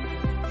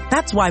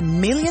 That's why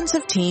millions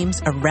of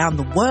teams around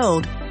the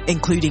world,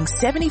 including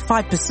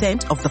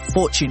 75% of the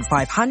Fortune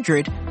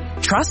 500,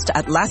 trust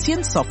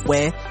Atlassian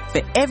software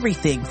for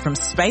everything from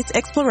space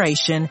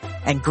exploration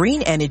and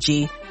green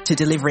energy to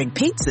delivering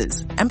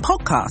pizzas and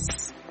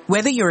podcasts.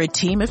 Whether you're a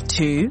team of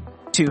 2,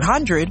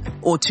 200,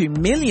 or 2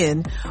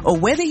 million, or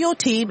whether your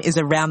team is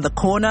around the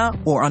corner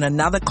or on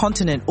another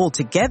continent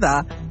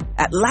altogether,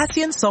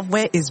 Atlassian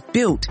software is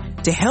built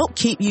to help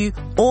keep you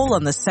all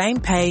on the same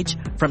page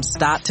from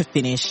start to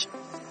finish.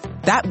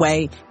 That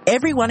way,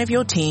 every one of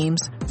your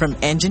teams, from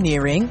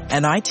engineering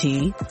and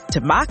IT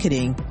to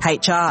marketing,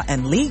 HR,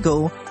 and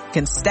legal,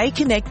 can stay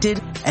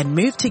connected and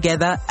move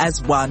together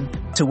as one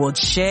towards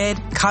shared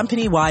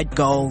company-wide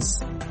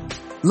goals.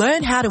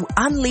 Learn how to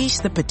unleash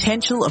the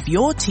potential of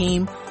your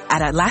team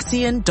at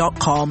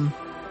Atlassian.com.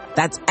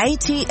 That's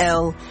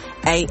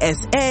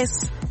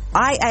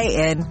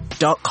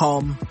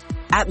Atlassian.com.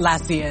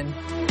 Atlassian.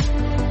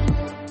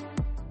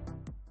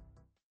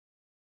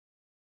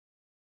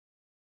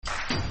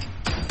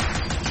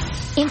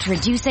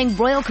 Introducing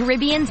Royal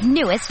Caribbean's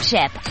newest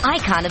ship,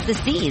 Icon of the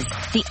Seas,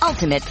 the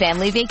ultimate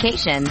family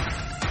vacation.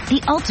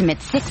 The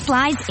ultimate 6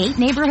 slides, 8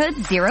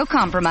 neighborhoods, 0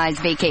 compromise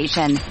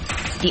vacation.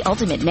 The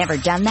ultimate never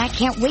done that,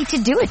 can't wait to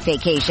do it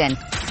vacation.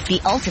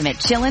 The ultimate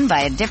chillin'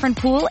 by a different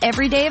pool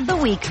every day of the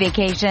week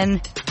vacation.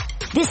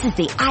 This is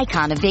the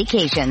Icon of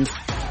vacations.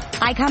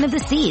 Icon of the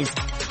Seas,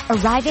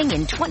 arriving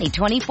in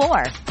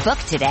 2024. Book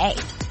today.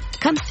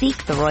 Come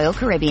seek the Royal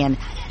Caribbean.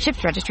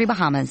 Ships Registry,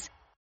 Bahamas.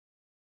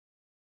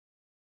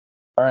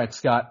 All right,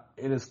 Scott,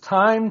 it is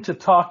time to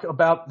talk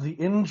about the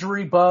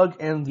injury bug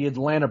and the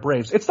Atlanta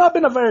Braves. It's not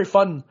been a very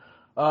fun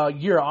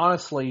year,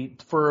 honestly,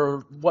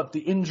 for what the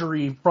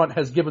injury front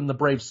has given the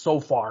Braves so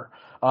far.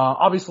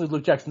 Obviously,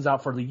 Luke Jackson's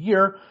out for the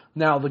year.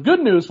 Now, the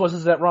good news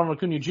is that Ronald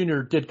Acuna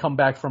Jr. did come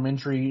back from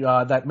injury,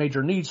 that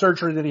major knee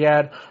surgery that he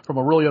had from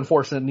a really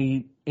unfortunate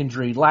knee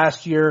injury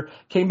last year,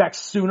 came back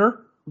sooner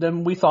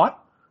than we thought.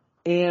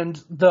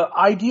 And the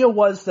idea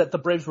was that the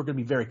Braves were going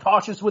to be very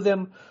cautious with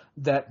him,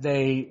 that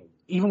they,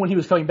 even when he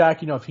was coming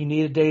back, if he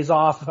needed days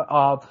off,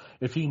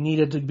 if he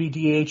needed to be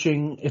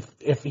DHing,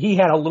 if he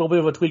had a little bit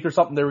of a tweak or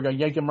something, they were going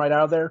to yank him right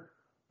out of there.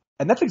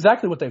 And that's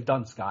exactly what they've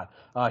done, Scott.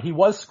 He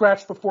was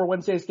scratched before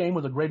Wednesday's game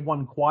with a grade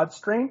 1 quad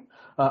strain.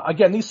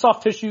 Again, these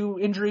soft tissue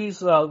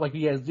injuries, like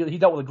he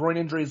dealt with a groin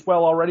injury as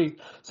well already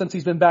since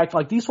he's been back.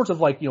 Like these sorts of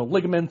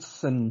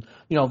ligaments and,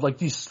 like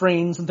these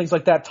strains and things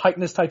like that,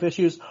 tightness type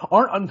issues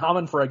aren't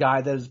uncommon for a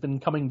guy that has been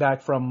coming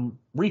back from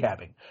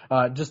rehabbing.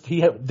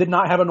 He did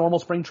not have a normal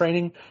spring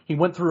training. He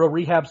went through a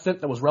rehab stint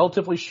that was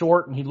relatively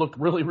short and he looked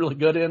really, really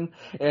good in.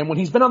 And when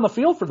he's been on the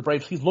field for the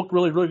Braves, he's looked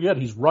really, really good.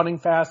 He's running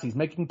fast. He's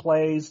making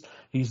plays.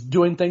 He's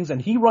doing things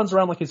and he runs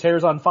around like his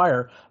hair's on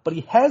fire, but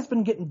he has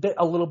been getting bit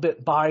a little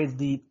bit by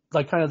the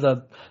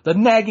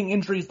nagging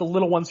injuries, the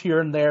little ones here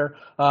and there.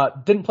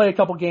 Didn't play a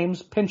couple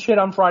games, pinch hit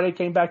on Friday,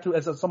 came back to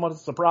as a somewhat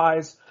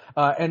surprise,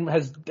 and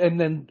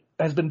then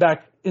has been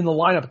back in the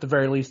lineup at the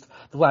very least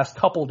the last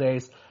couple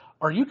days.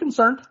 Are you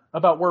concerned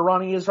about where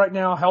Ronnie is right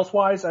now,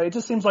 health-wise? It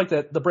just seems like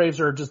that the Braves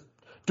are just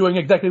doing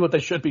exactly what they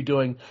should be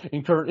doing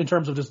in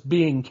terms of just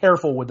being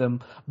careful with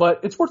him.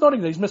 But it's worth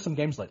noting that he's missed some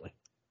games lately.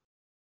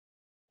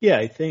 Yeah,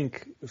 I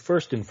think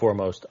first and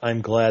foremost,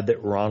 I'm glad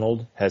that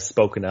Ronald has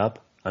spoken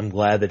up. I'm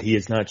glad that he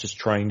is not just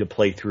trying to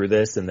play through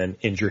this and then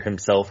injure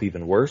himself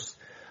even worse.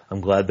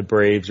 I'm glad the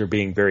Braves are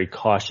being very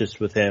cautious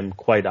with him.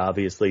 Quite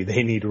obviously,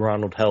 they need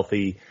Ronald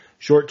healthy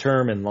short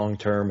term and long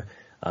term.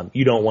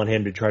 You don't want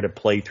him to try to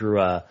play through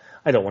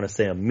I don't want to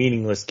say a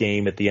meaningless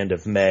game at the end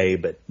of May,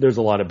 but there's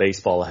a lot of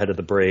baseball ahead of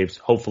the Braves.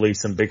 Hopefully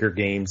some bigger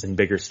games and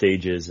bigger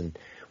stages. And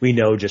we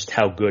know just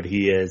how good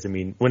he is. I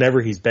mean, whenever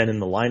he's been in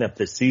the lineup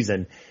this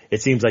season,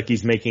 it seems like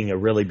he's making a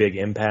really big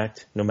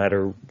impact, no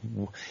matter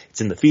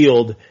it's in the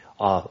field,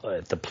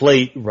 at the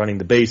plate, running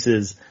the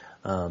bases.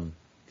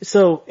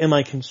 So am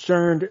I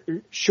concerned?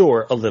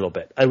 Sure, a little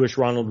bit. I wish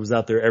Ronald was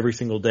out there every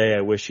single day.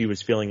 I wish he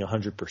was feeling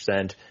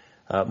 100%.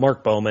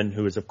 Mark Bowman,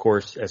 who is, of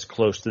course, as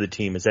close to the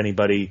team as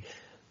anybody,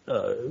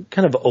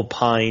 kind of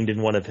opined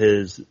in one of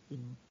his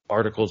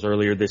articles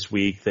earlier this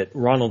week that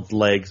Ronald's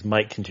legs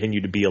might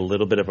continue to be a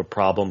little bit of a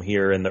problem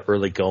here in the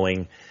early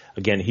going.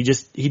 Again,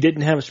 he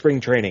didn't have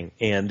spring training,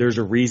 and there's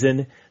a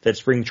reason that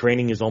spring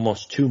training is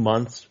almost 2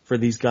 months for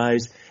these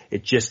guys.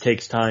 It just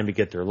takes time to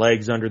get their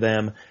legs under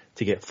them,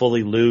 to get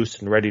fully loose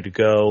and ready to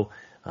go.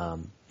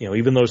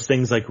 Even those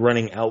things like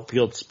running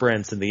outfield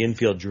sprints and the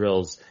infield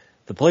drills,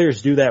 the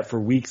players do that for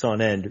weeks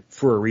on end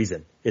for a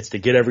reason. It's to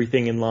get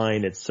everything in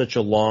line. It's such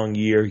a long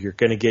year. You're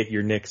going to get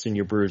your nicks and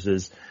your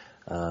bruises.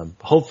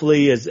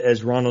 Hopefully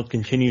as Ronald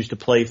continues to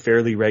play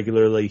fairly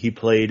regularly, he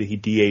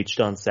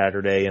DH'd on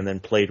Saturday and then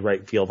played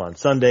right field on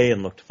Sunday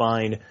and looked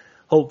fine.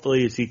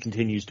 Hopefully as he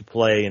continues to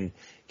play and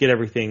get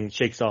everything,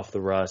 shakes off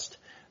the rust,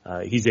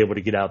 he's able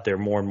to get out there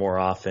more and more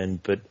often.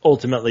 But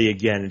ultimately,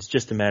 again, it's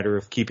just a matter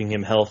of keeping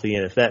him healthy.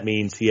 And if that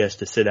means he has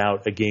to sit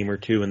out a game or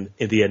two in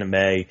the end of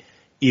May,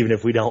 even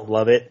if we don't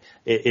love it,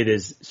 it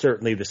is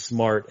certainly the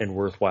smart and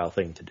worthwhile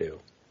thing to do.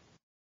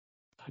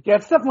 Yeah,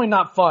 it's definitely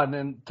not fun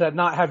and to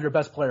not have your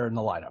best player in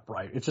the lineup,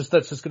 right? It's just,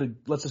 let's just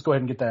go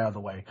ahead and get that out of the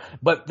way.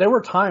 But there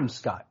were times,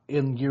 Scott,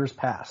 in years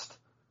past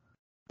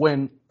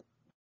when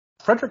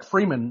Frederick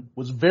Freeman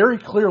was very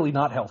clearly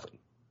not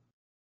healthy.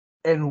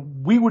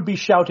 And we would be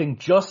shouting,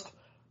 just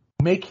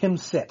make him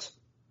sit.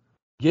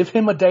 Give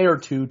him a day or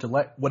two to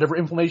let whatever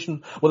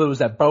inflammation, whether it was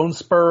that bone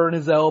spur in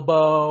his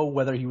elbow,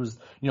 whether he was,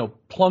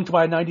 plunked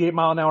by a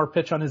 98-mile-an-hour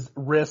pitch on his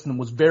wrist and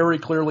was very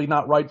clearly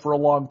not right for a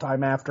long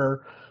time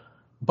after.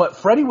 But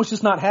Freddie was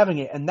just not having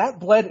it, and that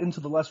bled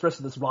into the rest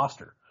of this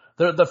roster.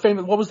 The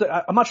famous, what was it?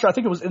 I'm not sure. I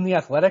think it was in The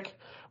Athletic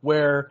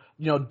where,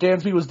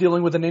 Dansby was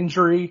dealing with an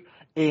injury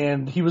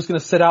and he was going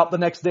to sit out the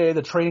next day.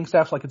 The training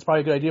staff's like, it's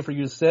probably a good idea for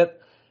you to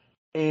sit.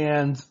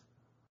 And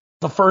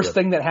the first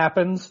thing that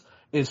happens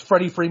is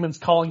Freddie Freeman's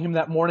calling him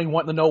that morning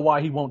wanting to know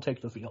why he won't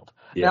take the field.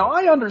 Yeah. Now,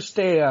 I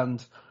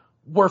understand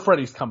where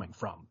Freddie's coming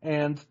from.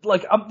 And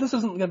this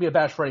isn't going to be a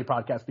Bash Freddie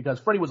podcast because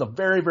Freddie was a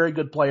very, very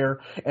good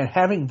player, and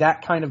having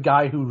that kind of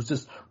guy who's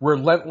just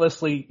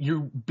relentlessly,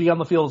 you be on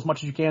the field as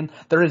much as you can,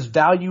 there is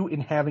value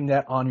in having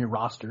that on your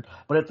roster.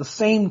 But at the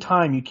same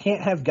time, you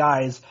can't have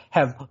guys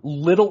have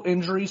little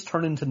injuries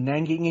turn into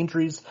nagging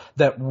injuries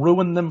that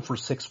ruin them for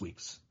 6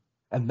 weeks.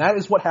 And that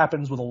is what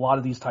happens with a lot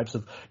of these types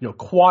of,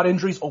 quad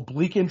injuries.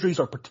 Oblique injuries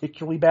are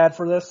particularly bad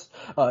for this.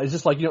 It's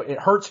just it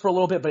hurts for a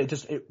little bit, but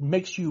it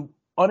makes you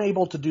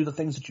unable to do the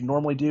things that you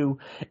normally do.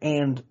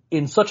 And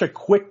in such a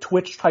quick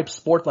twitch type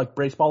sport like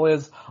baseball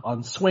is,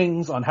 on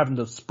swings, on having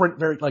to sprint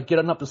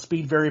getting up to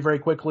speed very, very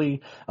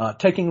quickly,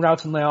 taking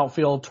routes in the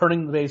outfield,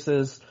 turning the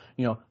bases,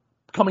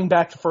 coming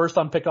back to first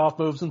on pickoff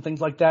moves and things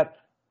like that,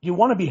 you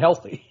want to be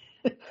healthy.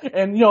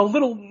 And,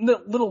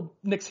 little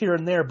nicks here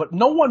and there, but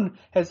no one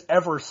has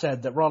ever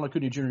said that Ronald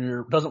Acuna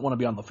Jr. doesn't want to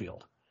be on the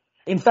field.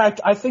 In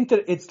fact, I think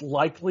that it's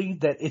likely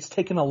that it's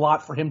taken a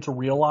lot for him to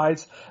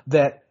realize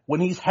that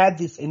when he had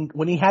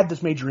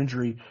this major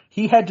injury,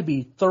 he had to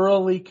be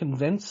thoroughly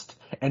convinced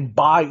and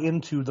buy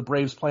into the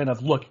Braves' plan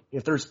of, look,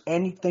 if there's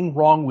anything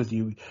wrong with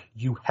you,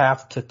 you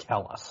have to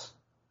tell us.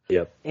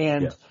 Yep.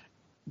 And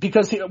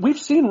because we've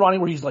seen Ronnie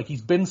where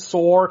he's been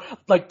sore,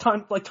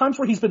 times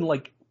where he's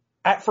been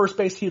at first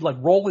base, he'd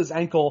roll his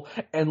ankle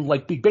and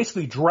be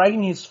basically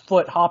dragging his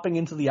foot, hopping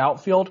into the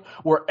outfield,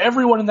 where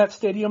everyone in that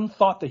stadium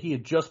thought that he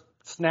had just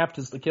snapped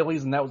his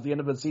Achilles and that was the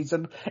end of the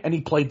season, and he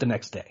played the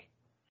next day.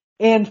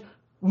 And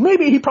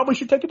maybe he probably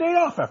should take a day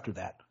off after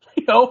that,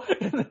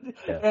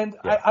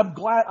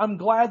 I'm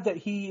glad that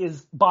he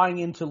is buying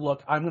into,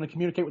 look, I'm going to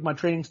communicate with my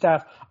training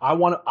staff. I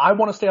want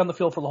to stay on the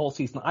field for the whole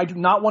season. I do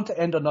not want to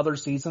end another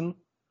season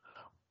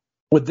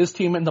with this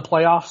team in the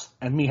playoffs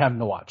and me having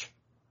to watch.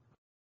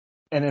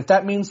 And if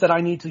that means that I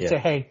need to say,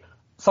 hey,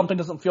 something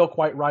doesn't feel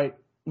quite right,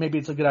 maybe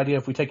it's a good idea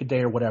if we take a day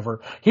or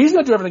whatever. He's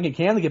going to do everything he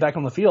can to get back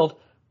on the field.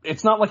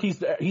 It's not like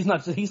he's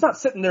not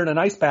sitting there in an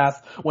ice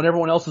bath when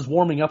everyone else is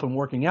warming up and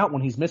working out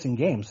when he's missing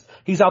games.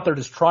 He's out there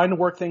just trying to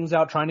work things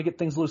out, trying to get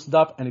things loosened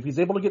up. And if he's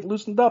able to get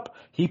loosened up,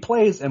 he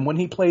plays. And when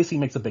he plays, he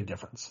makes a big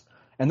difference.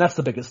 And that's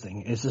the biggest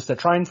thing, is just that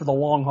trying for the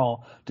long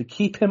haul to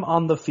keep him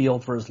on the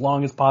field for as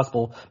long as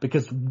possible,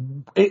 because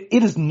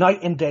it is night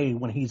and day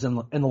when he's in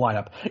the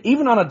lineup.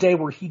 Even on a day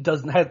where he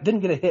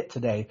didn't get a hit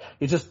today,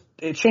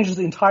 it changes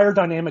the entire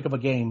dynamic of a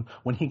game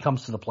when he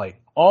comes to the plate.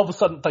 All of a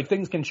sudden,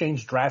 things can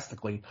change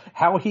drastically.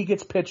 How he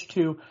gets pitched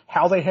to,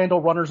 how they handle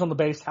runners on the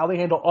base, how they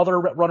handle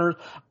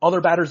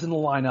other batters in the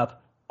lineup,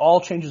 all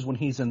changes when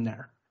he's in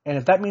there. And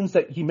if that means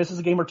that he misses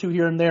a game or two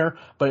here and there,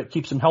 but it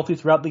keeps him healthy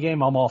throughout the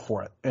game, I'm all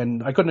for it.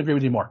 And I couldn't agree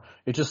with you more.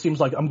 It just seems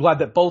like I'm glad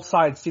that both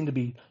sides seem to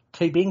be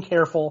being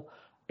careful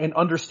and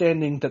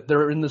understanding that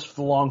they're in this for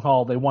the long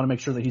haul. They want to make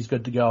sure that he's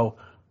good to go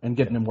and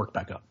getting him worked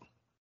back up.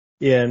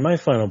 Yeah, and my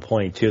final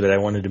point, too, that I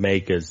wanted to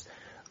make is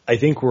I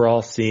think we're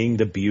all seeing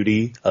the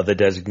beauty of a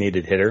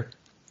designated hitter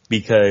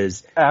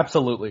because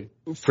absolutely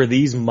for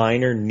these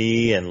minor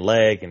knee and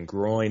leg and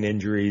groin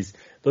injuries,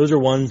 those are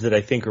ones that I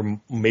think are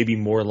maybe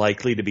more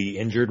likely to be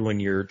injured when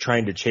you're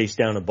trying to chase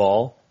down a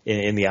ball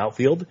in the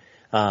outfield.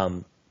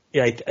 I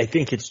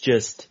think it's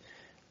just,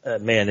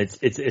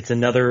 it's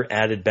another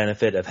added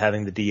benefit of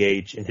having the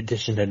DH in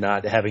addition to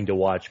not having to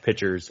watch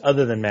pitchers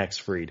other than Max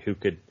Fried, who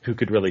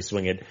could really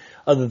swing it,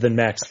 other than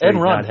Max Fried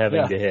not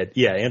having to hit.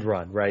 Yeah, and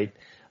run, right?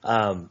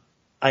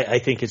 I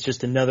think it's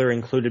just another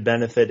included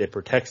benefit. It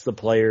protects the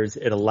players.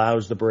 It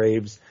allows the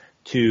Braves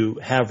to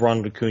have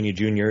Ronald Acuna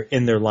Jr.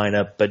 in their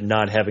lineup, but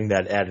not having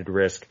that added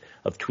risk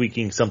of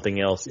tweaking something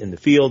else in the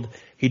field.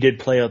 He did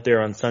play out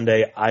there on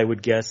Sunday. I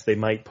would guess they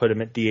might put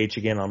him at DH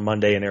again on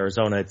Monday in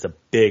Arizona. It's a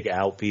big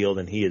outfield,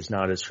 and he is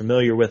not as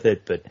familiar with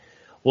it, but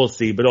we'll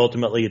see. But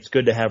ultimately, it's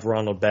good to have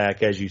Ronald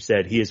back. As you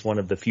said, he is one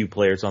of the few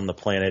players on the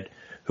planet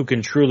who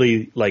can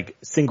truly,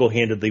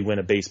 single-handedly win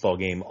a baseball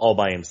game all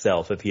by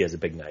himself if he has a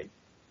big night.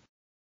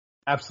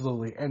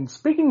 Absolutely. And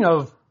speaking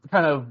of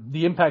kind of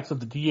the impacts of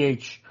the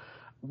DH,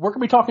 we're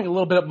going to be talking a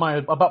little bit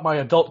about my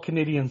adult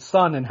Canadian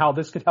son and how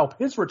this could help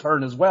his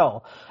return as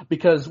well,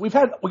 because we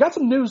got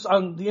some news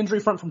on the injury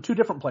front from two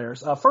different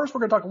players. First, we're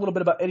going to talk a little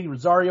bit about Eddie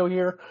Rosario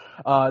here.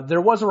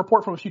 There was a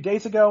report from a few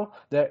days ago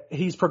that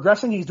he's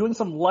progressing. He's doing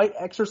some light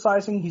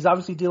exercising. He's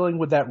obviously dealing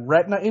with that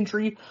retina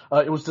injury.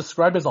 It was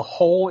described as a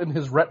hole in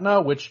his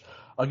retina, which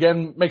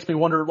again makes me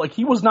wonder,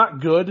 he was not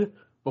good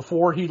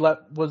before he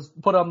was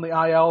put on the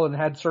IL and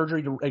had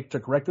surgery to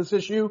correct this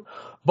issue,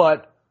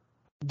 but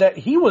that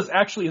he was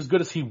actually as good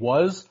as he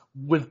was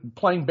with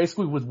playing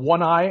basically with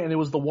one eye, and it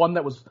was the one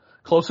that was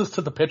closest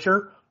to the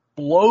pitcher,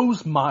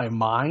 blows my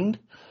mind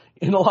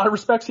in a lot of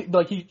respects.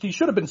 He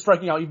should have been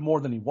striking out even more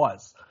than he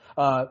was.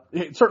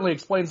 It certainly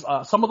explains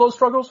some of those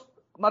struggles.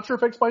 I'm not sure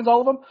if it explains all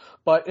of them,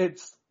 but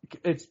it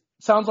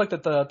sounds like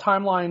that the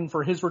timeline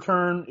for his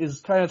return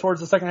is kind of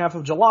towards the second half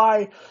of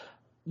July.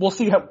 We'll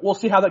see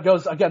how that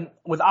goes. Again,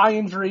 with eye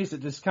injuries,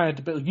 it just kind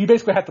of, you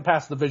basically have to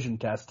pass the vision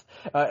test,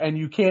 and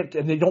you can't,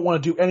 and they don't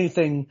want to do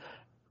anything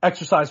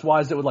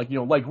exercise-wise that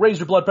would raise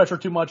your blood pressure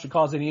too much and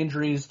cause any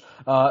injuries.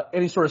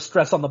 Any sort of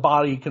stress on the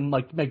body can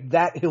make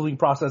that healing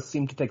process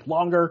seem to take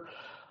longer.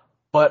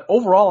 But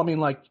overall,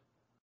 when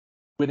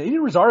Eddie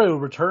Rosario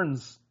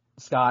returns,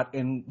 Scott,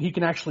 and he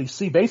can actually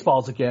see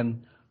baseballs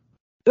again,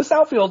 this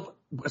outfield,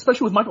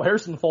 especially with Michael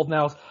Harris in the fold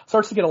now,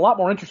 starts to get a lot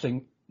more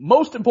interesting.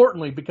 Most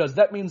importantly, because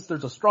that means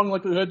there's a strong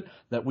likelihood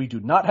that we do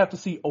not have to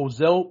see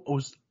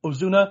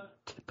Ozuna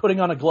putting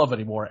on a glove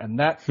anymore, and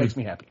that makes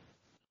me happy.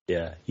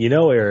 Yeah.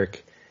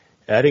 Eric,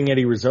 adding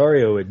Eddie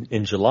Rosario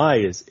in July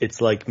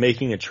it's like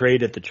making a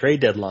trade at the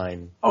trade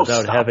deadline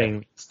without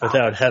having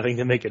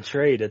to make a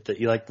trade at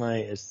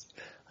the,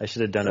 I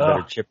should have done a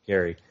better Chip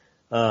Carey.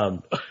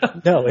 No,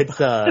 it's,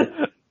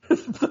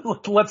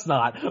 let's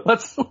not.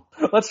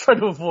 Let's try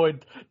to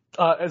avoid,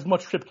 as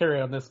much Chip Carey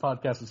on this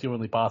podcast as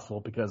humanly possible,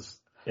 because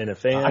and a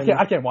fan,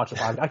 I can't watch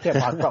I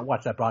can't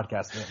watch that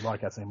broadcast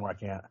anymore. I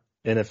can't.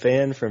 And a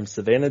fan from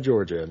Savannah,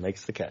 Georgia,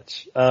 makes the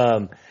catch.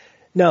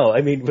 No,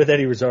 with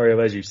Eddie Rosario,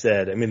 as you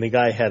said, the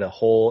guy had a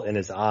hole in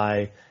his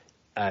eye.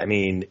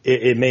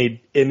 It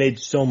made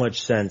so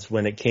much sense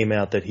when it came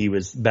out that he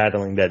was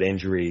battling that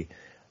injury.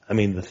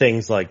 The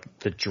things like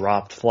the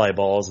dropped fly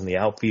balls in the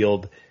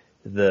outfield,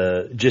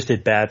 just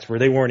at bats where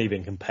they weren't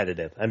even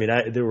competitive.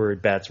 There were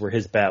bats where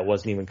his bat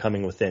wasn't even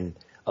coming within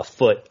a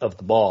foot of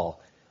the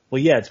ball.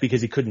 Well, yeah, it's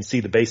because he couldn't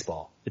see the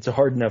baseball. It's a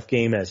hard enough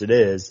game as it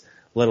is,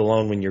 let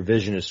alone when your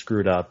vision is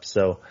screwed up.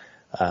 So,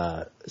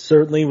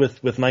 certainly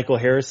with Michael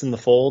Harris in the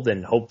fold,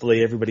 and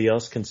hopefully everybody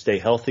else can stay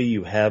healthy,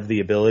 you have the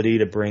ability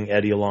to bring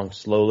Eddie along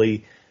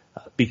slowly,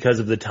 because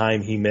of the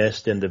time he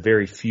missed and the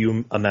very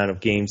few amount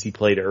of games he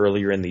played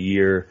earlier in the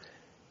year.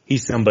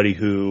 He's somebody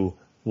who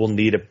will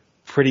need a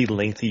pretty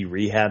lengthy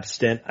rehab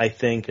stint, I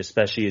think,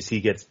 especially as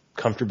he gets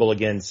comfortable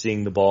again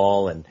seeing the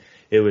ball. And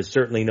it was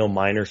certainly no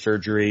minor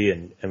surgery.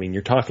 And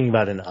you're talking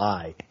about an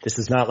eye. This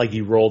is not like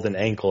he rolled an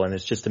ankle and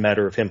it's just a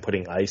matter of him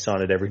putting ice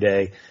on it every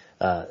day.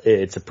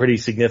 It's a pretty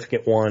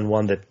significant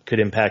one that could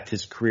impact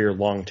his career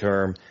long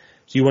term.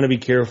 So you want to be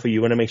careful.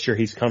 You want to make sure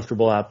he's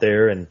comfortable out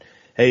there. And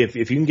hey, if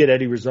you can get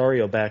Eddie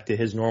Rosario back to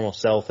his normal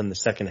self in the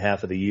second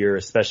half of the year,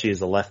 especially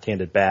as a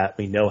left-handed bat,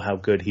 we know how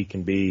good he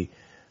can be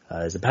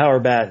as a power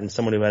bat and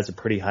someone who has a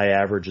pretty high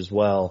average as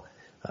well.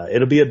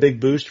 It'll be a big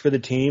boost for the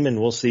team, and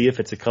we'll see if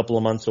it's a couple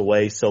of months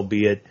away, so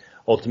be it.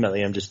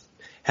 Ultimately, I'm just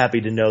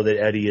happy to know that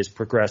Eddie is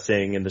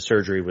progressing and the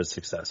surgery was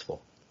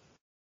successful.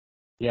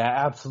 Yeah,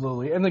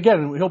 absolutely. And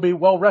again, he'll be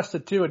well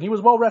rested too. And he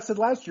was well rested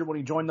last year when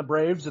he joined the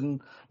Braves,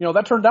 and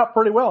that turned out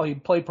pretty well. He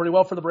played pretty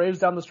well for the Braves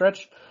down the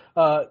stretch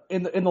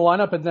in the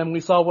lineup, and then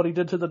we saw what he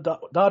did to the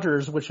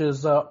Dodgers, which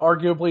is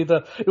arguably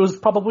it was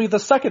probably the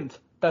second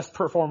best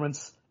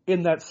performance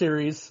in that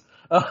series,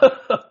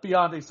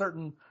 beyond a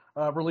certain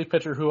relief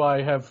pitcher who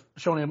I have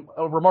shown him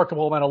a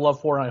remarkable amount of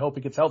love for, and I hope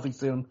he gets healthy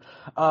soon.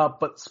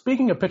 But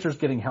speaking of pitchers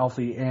getting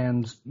healthy,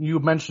 and you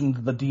mentioned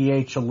the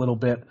DH a little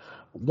bit,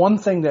 one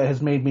thing that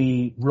has made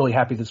me really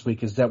happy this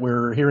week is that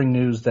we're hearing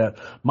news that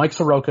Mike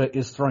Soroka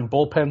is throwing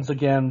bullpens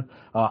again.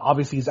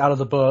 Obviously he's out of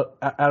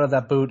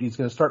that boot. He's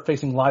going to start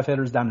facing live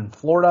hitters down in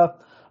Florida.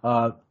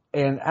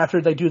 And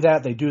after they do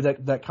that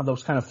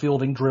those kind of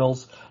fielding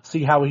drills,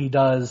 see how he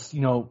does,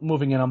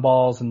 moving in on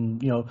balls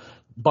and,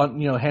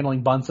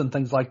 handling bunts and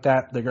things like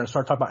that. They're going to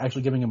start talking about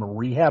actually giving him a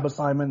rehab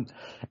assignment.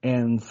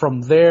 And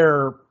from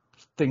there,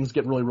 things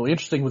get really, really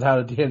interesting with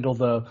how to handle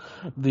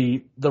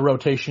the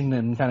rotation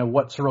and kind of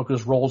what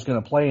Soroka's role is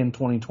going to play in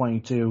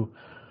 2022.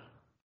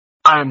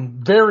 I'm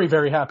very,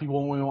 very happy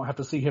when we won't have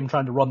to see him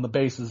trying to run the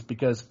bases,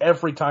 because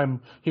every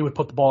time he would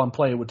put the ball in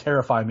play, it would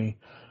terrify me.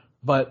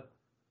 But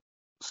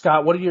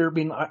Scott,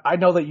 I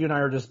know that you and I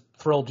are just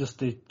thrilled just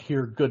to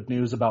hear good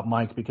news about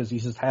Mike, because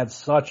he's just had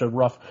such a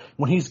rough,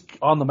 when he's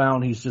on the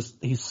mound,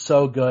 he's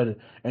so good,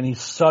 and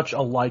he's such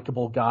a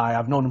likable guy.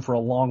 I've known him for a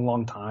long,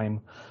 long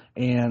time.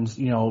 And,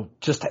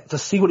 just to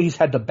see what he's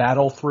had to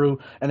battle through,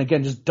 and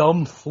again, just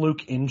dumb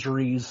fluke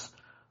injuries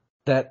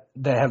that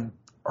have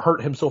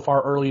hurt him so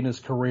far early in his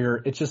career.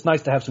 It's just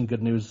nice to have some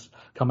good news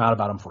come out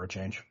about him for a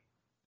change.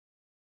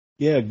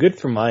 Yeah, good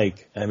for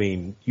Mike. I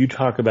mean, you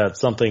talk about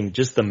something,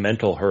 just the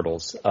mental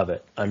hurdles of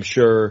it. I'm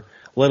sure,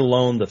 let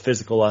alone the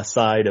physical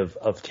side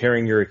of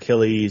tearing your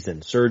Achilles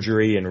and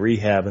surgery and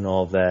rehab and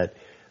all of that.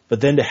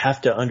 But then to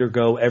have to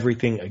undergo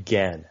everything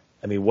again.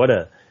 I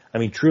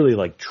mean, truly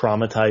like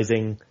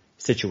traumatizing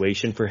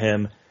situation for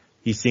him.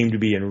 He seemed to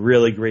be in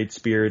really great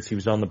spirits. He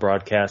was on the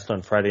broadcast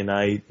on Friday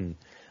night. And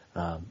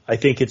I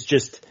think it's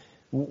just,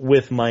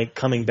 with Mike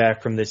coming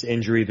back from this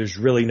injury, there's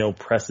really no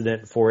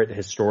precedent for it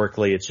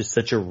historically. It's just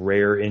such a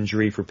rare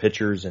injury for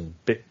pitchers and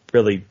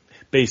really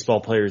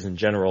baseball players in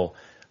general.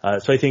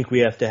 So I think we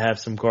have to have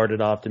some guarded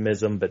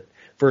optimism, but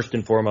first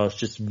and foremost,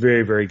 just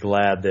very, very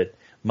glad that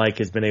Mike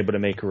has been able to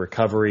make a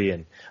recovery.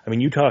 And I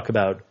mean, you talk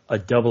about a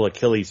double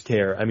Achilles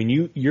tear. I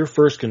mean, your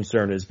first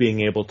concern is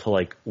being able to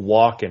like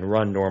walk and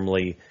run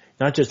normally,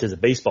 not just as a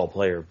baseball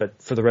player,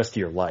 but for the rest of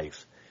your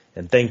life.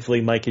 And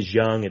thankfully, Mike is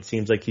young. It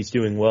seems like he's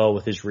doing well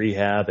with his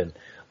rehab, and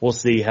we'll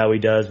see how he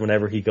does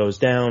whenever he goes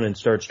down and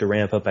starts to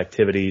ramp up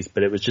activities.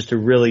 But it was just a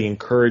really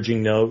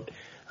encouraging note.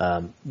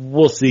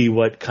 We'll see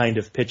what kind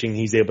of pitching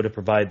he's able to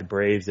provide the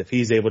Braves. If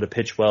he's able to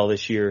pitch well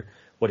this year,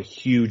 what a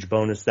huge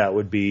bonus that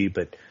would be.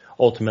 But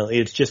ultimately,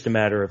 it's just a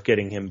matter of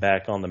getting him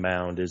back on the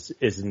mound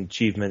is an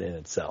achievement in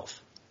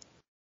itself.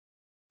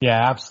 Yeah,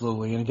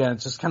 absolutely. And again,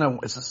 it's just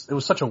it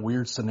was such a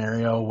weird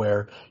scenario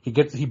where he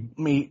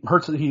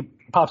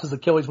pops his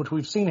Achilles, which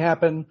we've seen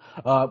happen.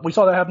 We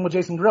saw that happen with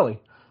Jason Grilli,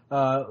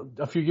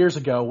 a few years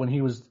ago when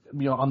he was,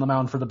 on the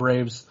mound for the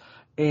Braves.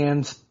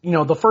 And,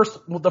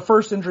 the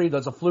first injury,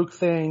 that's a fluke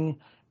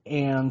thing.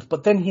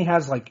 But then he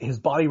has his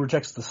body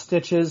rejects the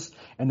stitches,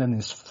 and then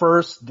his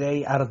first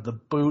day out of the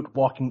boot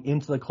walking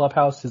into the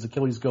clubhouse, his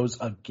Achilles goes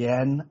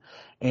again.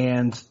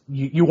 And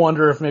you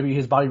wonder if maybe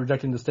his body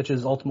rejecting the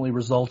stitches ultimately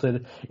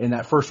resulted in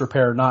that first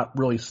repair not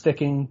really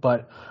sticking.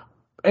 But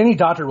any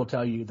doctor will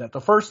tell you that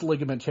the first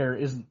ligament tear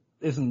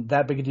isn't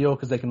that big a deal,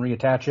 because they can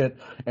reattach it,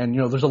 and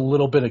there's a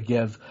little bit of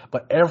give.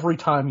 But every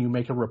time you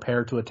make a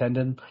repair to a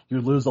tendon,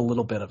 you lose a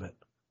little bit of it.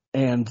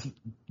 And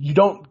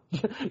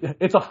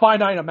it's a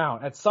finite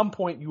amount. At some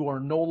point, you are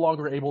no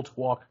longer able to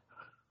walk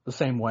the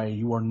same way.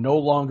 You are no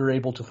longer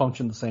able to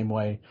function the same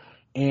way.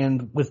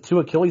 And with two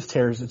Achilles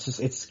tears,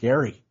 it's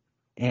scary.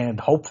 And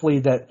hopefully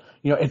that,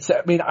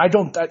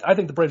 I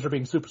think the Braves are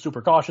being super,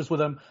 super cautious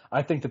with him.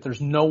 I think that there's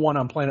no one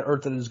on planet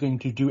Earth that is going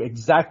to do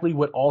exactly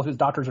what all of his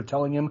doctors are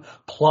telling him,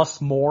 plus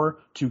more,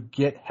 to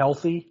get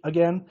healthy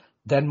again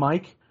than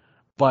Mike.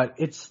 But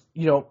it's,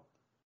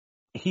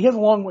 he has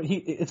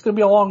it's going to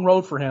be a long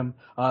road for him,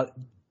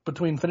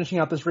 between finishing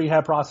out this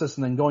rehab process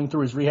and then going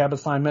through his rehab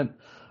assignment.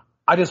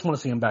 I just want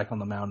to see him back on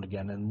the mound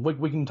again. And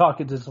we can talk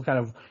into some kind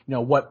of,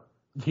 what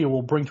he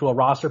will bring to a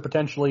roster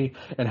potentially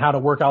and how to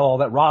work out all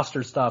that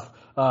roster stuff,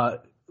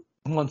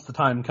 once the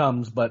time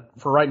comes. But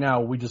for right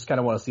now, we just kind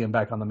of want to see him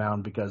back on the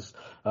mound, because,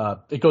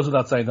 it goes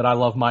without saying that I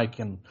love Mike,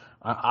 and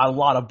a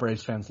lot of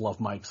Braves fans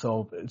love Mike,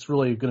 so it's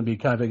really going to be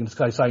kind of an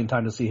exciting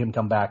time to see him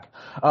come back.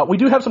 We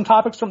do have some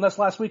topics from this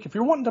last week. If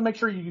you're wanting to make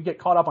sure you get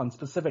caught up on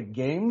specific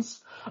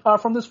games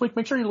from this week,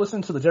 make sure you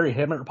listen to the Jerry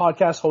Hammer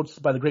podcast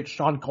hosted by the great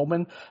Sean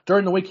Coleman.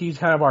 During the week, he's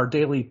kind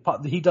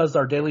of he does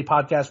our daily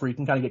podcast where you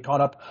can kind of get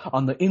caught up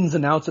on the ins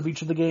and outs of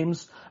each of the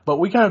games. But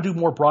we kind of do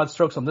more broad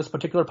strokes on this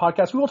particular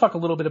podcast. We will talk a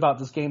little bit about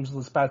this games,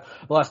 the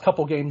last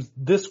couple games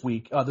this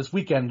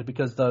weekend,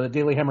 because the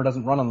Daily Hammer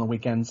doesn't run on the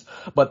weekends.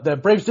 But the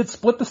Braves did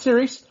split the series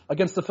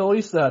against the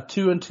Phillies,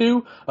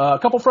 2-2. A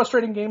couple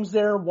frustrating games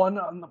there. One,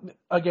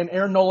 again,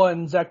 Aaron Nola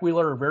and Zach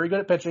Wheeler are very good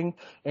at pitching,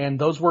 and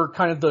those were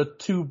kind of the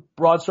two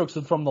broad strokes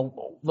from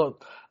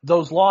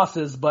those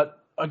losses. But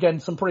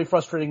again, some pretty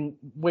frustrating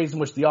ways in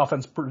which the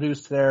offense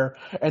produced there.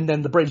 And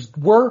then the Braves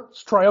were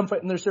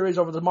triumphant in their series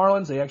over the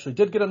Marlins. They actually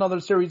did get another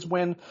series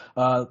win,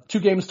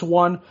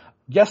 2-1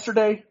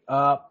 yesterday.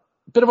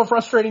 Bit of a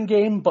frustrating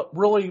game, but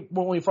really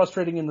only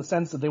frustrating in the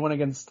sense that they went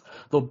against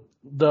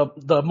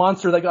the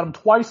monster that got them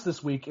twice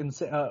this week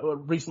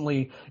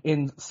recently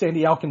in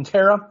Sandy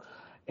Alcantara.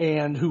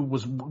 and who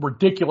was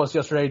ridiculous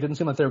yesterday. It didn't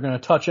seem like they were going to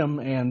touch him,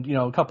 and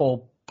a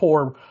couple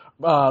poor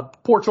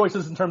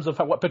choices in terms of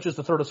what pitches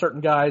to throw to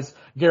certain guys.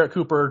 Garrett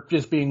Cooper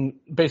just being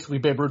basically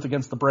Babe Ruth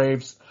against the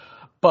Braves.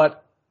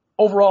 But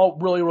overall,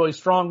 really, really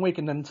strong week.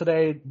 And then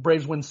today,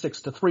 Braves win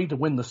 6-3 to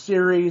win the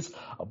series.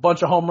 A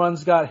bunch of home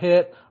runs got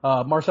hit.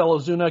 Marcell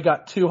Ozuna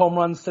got 2 home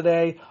runs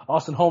today.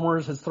 Austin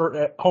Homers has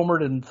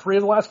homered in 3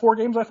 of the last 4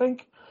 games, I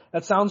think.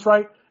 That sounds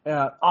right.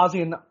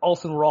 Ozzie and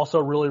Olsen were also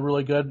really,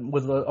 really good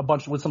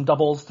with some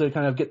doubles to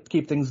kind of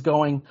keep things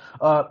going.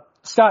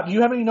 Scott, do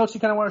you have any notes you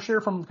kind of want to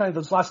share from kind of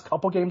those last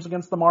couple games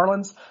against the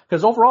Marlins?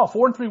 Because overall,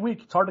 4-3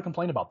 week, it's hard to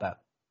complain about that.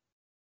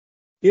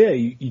 Yeah,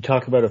 you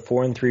talk about a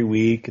 4-3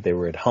 week. They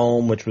were at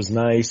home, which was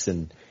nice.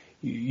 And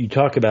you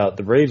talk about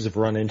the Braves have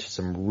run into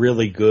some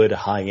really good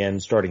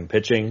high-end starting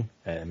pitching.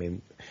 I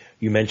mean,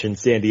 you mentioned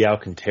Sandy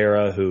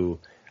Alcantara, who,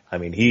 I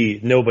mean,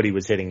 nobody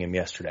was hitting him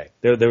yesterday.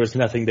 There was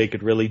nothing they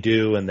could really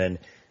do. And then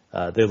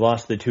they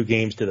lost the 2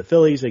 games to the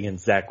Phillies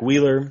against Zach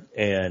Wheeler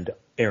and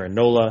Aaron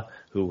Nola,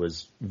 who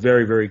was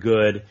very, very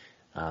good.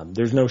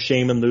 There's no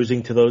shame in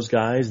losing to those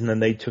guys. And then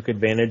they took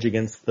advantage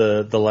against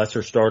the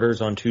lesser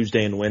starters on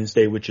Tuesday and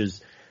Wednesday, which is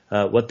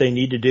what they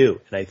need to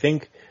do. And I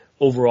think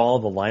overall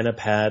the lineup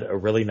had a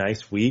really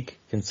nice week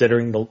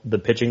considering the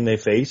pitching they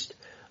faced.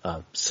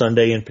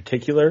 Sunday in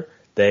particular,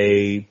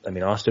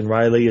 Austin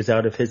Riley is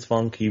out of his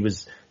funk. He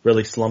was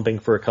really slumping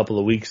for a couple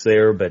of weeks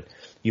there, but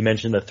you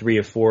mentioned the 3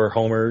 of 4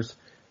 homers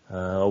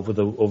over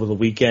the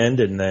weekend.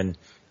 And then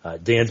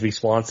Dansby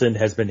Swanson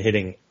has been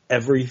hitting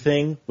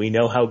everything. We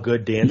know how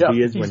good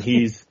Dansby is when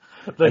he's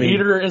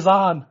heater is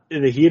on.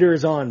 The heater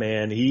is on,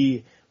 man.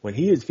 When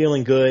he is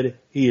feeling good,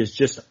 he is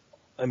just,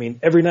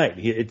 every night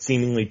it's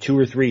seemingly 2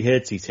 or 3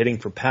 hits. He's hitting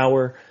for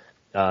power.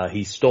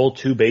 He stole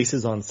 2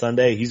 bases on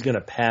Sunday. He's going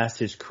to pass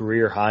his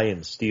career high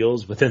in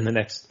steals within the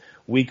next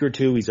week or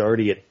 2. He's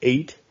already at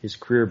 8. His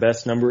career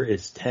best number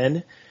is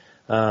 10.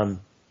 And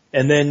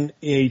then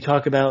you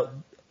talk about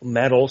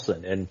Matt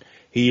Olson, and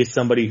he is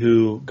somebody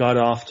who got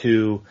off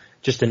to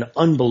just an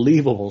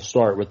unbelievable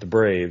start with the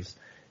Braves.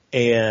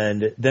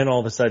 And then all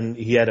of a sudden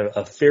he had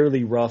a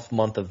fairly rough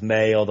month of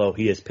May, although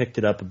he has picked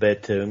it up a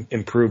bit to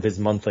improve his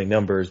monthly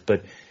numbers.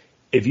 But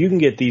if you can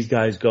get these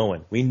guys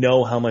going, we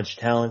know how much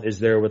talent is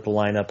there with the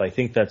lineup. I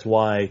think that's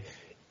why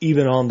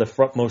even on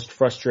the most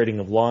frustrating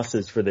of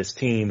losses for this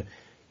team,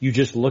 you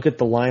just look at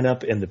the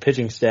lineup and the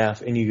pitching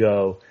staff and you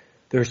go,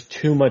 there's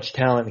too much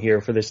talent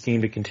here for this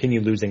team to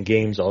continue losing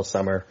games all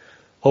summer.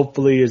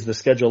 Hopefully as the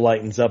schedule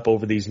lightens up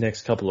over these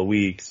next couple of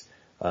weeks,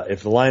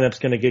 if the lineup's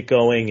going to get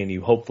going and you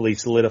hopefully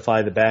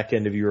solidify the back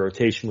end of your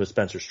rotation with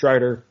Spencer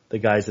Strider, the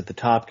guys at the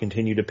top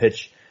continue to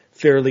pitch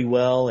fairly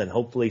well, and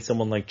hopefully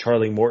someone like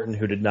Charlie Morton,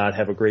 who did not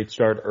have a great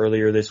start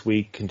earlier this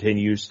week,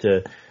 continues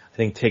to, I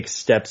think, take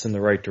steps in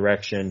the right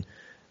direction.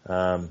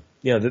 Again,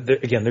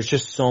 there's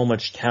just so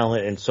much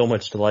talent and so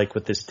much to like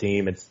with this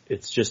team.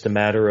 It's just a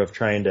matter of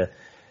trying to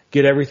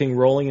get everything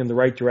rolling in the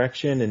right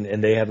direction,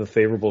 and they have a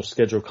favorable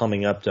schedule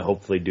coming up to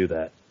hopefully do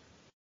that.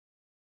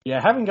 Yeah,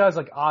 having guys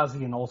like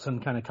Ozzie and Olsen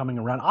kind of coming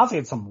around. Ozzie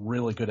had some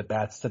really good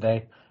at-bats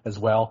today as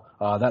well.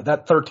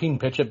 That 13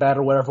 pitch at-bat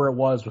or whatever it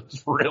was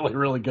really,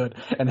 really good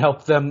and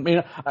helped them.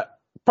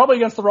 Probably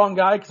against the wrong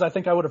guy, because I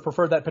think I would have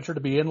preferred that pitcher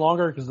to be in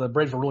longer because the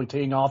Braves were really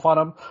teeing off on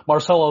him.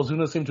 Marcell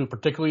Ozuna seemed to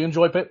particularly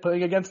enjoy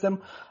playing against him.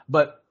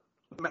 But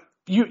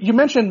you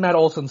mentioned Matt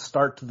Olson's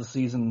start to the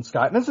season,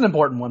 Scott, and it's an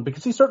important one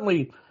because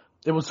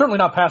it was certainly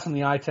not passing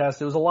the eye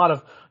test. It was a lot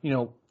of,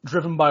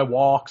 driven by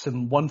walks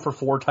and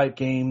 1-for-4 type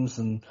games,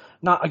 and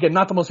not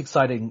the most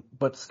exciting.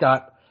 But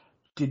Scott,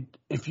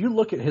 if you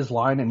look at his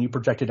line and you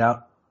project it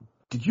out,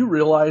 did you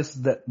realize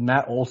that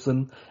Matt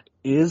Olson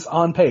is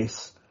on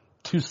pace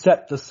to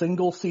set the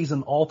single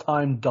season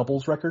all-time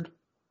doubles record?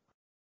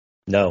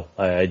 No,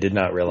 I did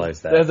not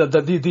realize that.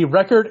 The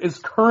record is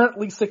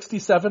currently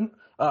 67,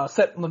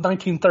 set in the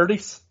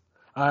 1930s.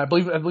 I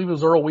believe it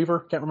was Earl Weaver.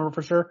 Can't remember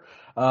for sure.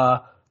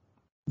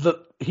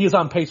 He is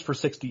on pace for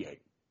 68.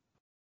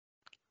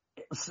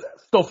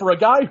 So for a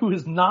guy who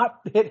has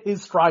not hit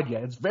his stride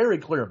yet, it's very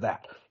clear of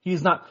that.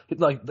 He's not,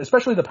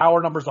 especially the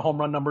power numbers, the home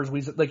run numbers,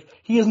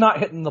 he is not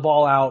hitting the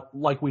ball out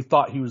like we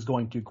thought he was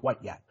going to quite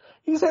yet.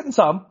 He's hitting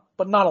some,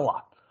 but not a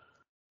lot.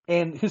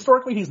 And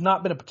historically, he's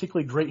not been a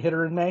particularly great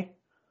hitter in May.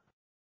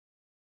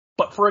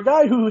 But for a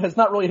guy who has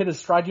not really hit his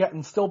stride yet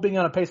and still being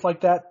on a pace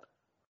like that,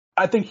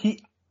 I think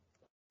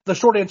the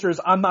short answer is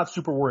I'm not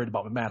super worried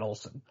about Matt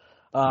Olson.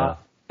 And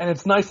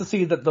it's nice to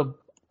see that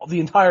the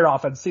entire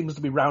offense seems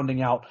to be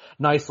rounding out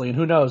nicely. And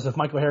who knows, if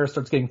Michael Harris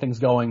starts getting things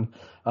going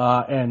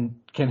and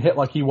can hit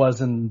like he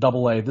was in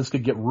Double-A, this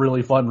could get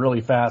really fun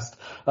really fast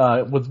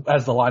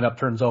as the lineup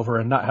turns over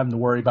and not having to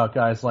worry about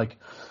guys like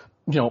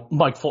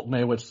Mike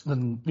Fulton-Awitz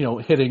and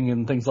hitting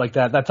and things like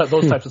that.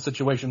 Those types of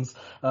situations.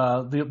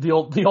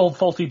 The old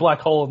faulty black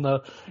hole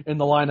in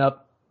the lineup.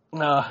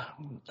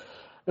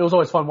 It was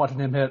always fun watching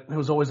him hit. It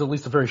was always at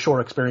least a very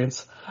short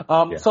experience.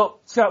 So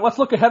Scott, let's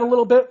look ahead a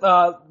little bit.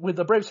 With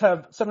the Braves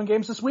have 7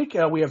 games this week.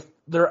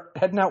 They're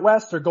heading out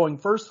west. They're going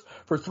first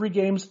for 3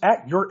 games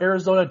at your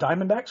Arizona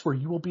Diamondbacks, where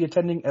you will be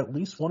attending at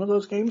least one of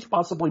those games,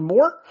 possibly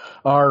more.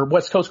 Our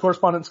West Coast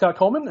correspondent Scott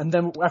Coleman, and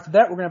then after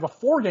that, we're going to have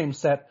a 4-game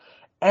set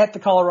at the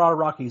Colorado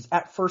Rockies.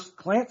 At first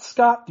glance,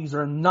 Scott, these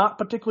are not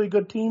particularly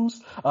good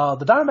teams.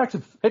 The Diamondbacks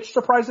have pitched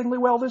surprisingly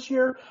well this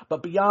year,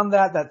 but beyond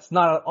that, that's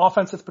not an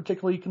offense that's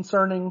particularly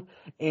concerning,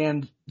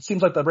 and it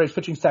seems like the Braves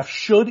pitching staff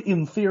should,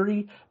 in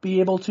theory,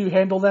 be able to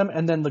handle them.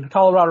 And then the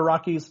Colorado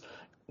Rockies,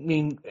 I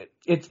mean,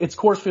 it's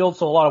Coors Field,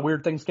 so a lot of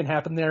weird things can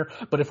happen there.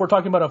 But if we're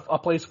talking about a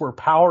place where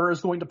power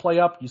is going to play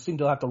up, you seem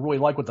to have to really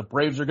like what the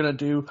Braves are going to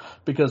do,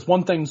 because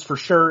one thing's for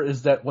sure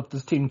is that what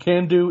this team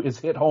can do is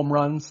hit home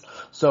runs.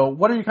 So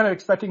what are you kind of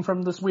expecting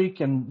from this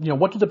week? And,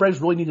 what do the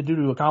Braves really need to do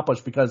to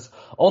accomplish? Because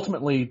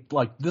ultimately,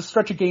 like, this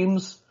stretch of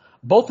games,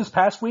 both this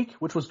past week,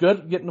 which was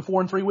good, getting a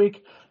 4-3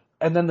 week,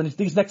 and then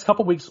these next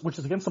couple weeks, which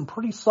is against some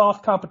pretty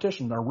soft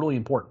competition, are really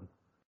important.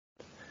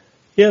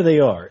 Yeah, they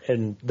are.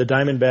 And the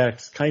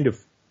Diamondbacks kind of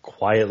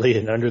quietly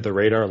and under the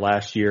radar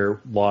last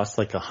year lost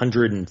like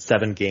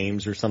 107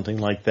 games or something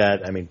like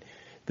that. I mean,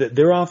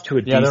 they're off to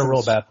a decent... Yeah, they're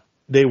real bad.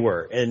 They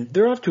were. And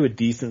they're off to a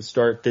decent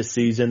start this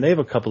season. They have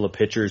a couple of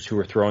pitchers who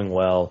are throwing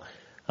well.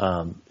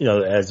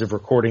 As of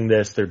recording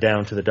this, they're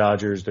down to the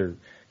Dodgers. They're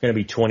going to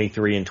be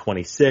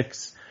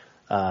 23-26.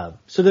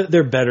 So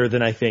they're better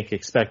than I think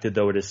expected,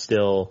 though it is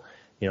still,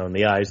 in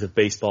the eyes of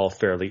baseball,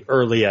 fairly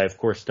early. I, of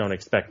course, don't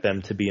expect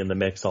them to be in the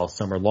mix all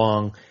summer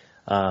long.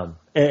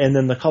 And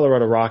then the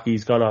Colorado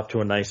Rockies got off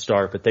to a nice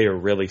start, but they are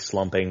really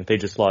slumping. They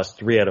just lost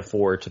 3 out of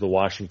 4 to the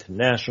Washington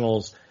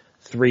Nationals,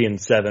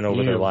 3-7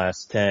 over their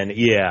last 10.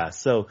 Yeah.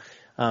 So,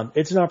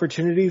 it's an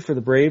opportunity for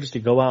the Braves to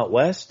go out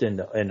west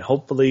and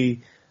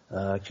hopefully,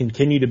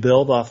 continue to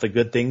build off the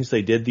good things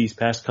they did these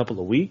past couple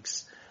of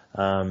weeks.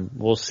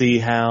 We'll see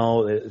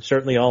how,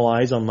 certainly all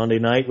eyes on Monday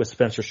night with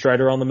Spencer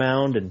Strider on the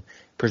mound, and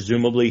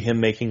presumably him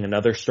making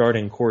another start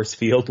in Coors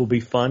Field will be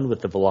fun with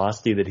the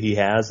velocity that he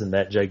has in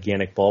that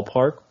gigantic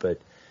ballpark.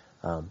 But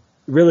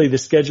really the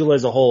schedule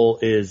as a whole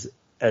is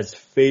as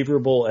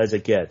favorable as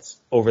it gets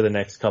over the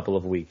next couple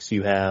of weeks.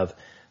 You have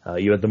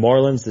the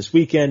Marlins this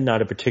weekend,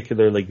 not a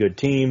particularly good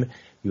team.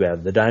 You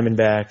have the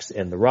Diamondbacks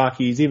and the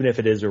Rockies, even if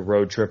it is a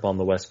road trip on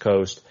the West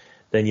Coast.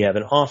 Then you have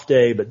an off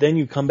day, but then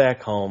you come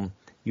back home.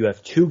 You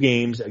have 2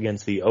 games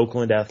against the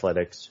Oakland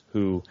Athletics,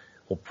 who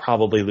will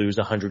probably lose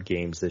 100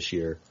 games this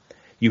year.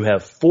 You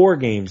have 4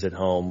 games at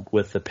home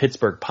with the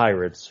Pittsburgh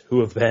Pirates, who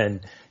have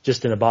been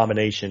just an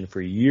abomination for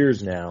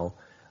years now.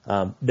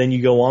 Then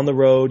you go on the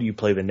road, you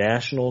play the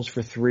Nationals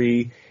for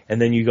 3,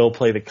 and then you go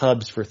play the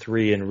Cubs for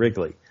 3 in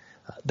Wrigley.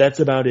 That's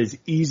about as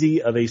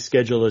easy of a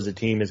schedule as a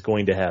team is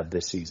going to have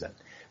this season.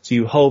 So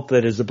you hope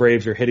that as the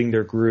Braves are hitting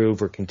their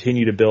groove or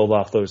continue to build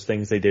off those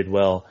things they did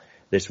well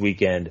this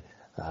weekend,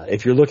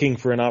 if you're looking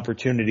for an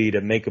opportunity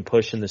to make a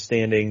push in the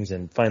standings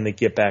and finally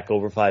get back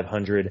over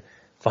 500,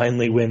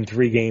 finally win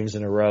 3 games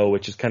in a row,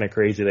 which is kind of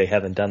crazy they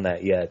haven't done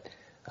that yet,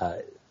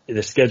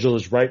 the schedule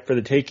is ripe for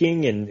the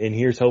taking, and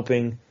here's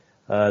hoping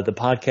the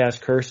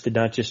podcast curse did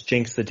not just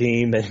jinx the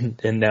team,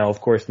 and now,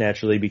 of course,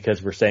 naturally,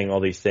 because we're saying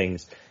all these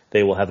things,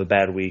 they will have a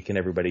bad week and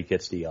everybody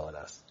gets to yell at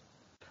us.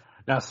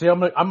 Now, see, I'm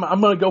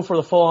gonna go for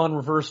the full-on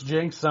reverse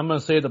jinx. I'm gonna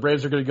say the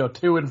Braves are gonna go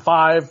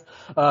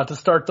 2-5 to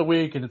start the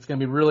week, and it's gonna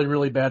be really,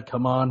 really bad.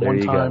 Come on,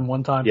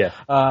 one time. Yeah,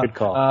 good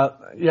call.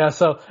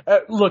 So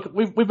look,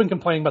 we've been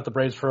complaining about the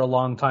Braves for a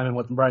long time and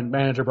what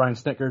manager Brian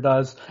Snitker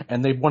does,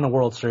 and they won a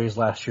World Series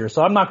last year.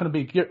 So I'm not gonna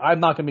be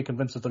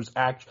convinced that there's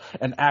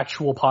an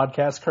actual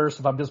podcast curse,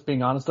 if I'm just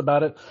being honest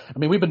about it. I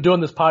mean, we've been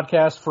doing this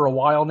podcast for a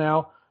while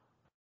now.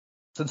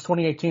 Since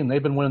 2018,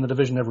 they've been winning the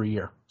division every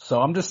year.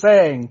 So I'm just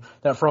saying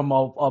that from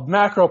a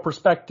macro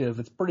perspective,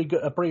 it's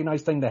a pretty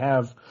nice thing to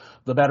have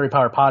the Battery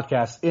Power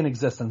podcast in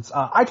existence.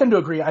 I tend to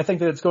agree. I think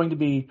that it's going to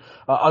be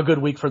a good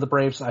week for the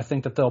Braves. I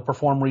think that they'll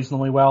perform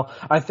reasonably well.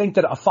 I think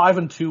that a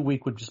 5-2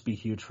 week would just be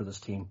huge for this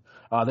team.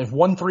 They've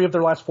won 3 of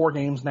their last 4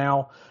 games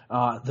now.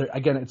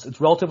 Again, it's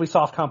relatively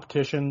soft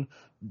competition.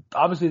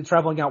 Obviously,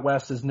 traveling out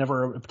west is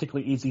never a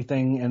particularly easy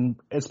thing, and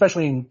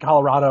especially in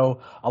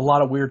Colorado, a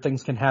lot of weird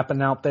things can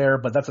happen out there,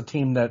 but that's a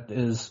team that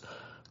is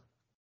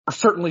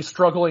certainly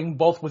struggling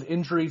both with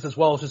injuries as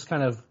well as just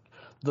kind of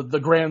the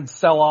grand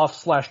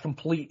sell-off /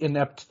 complete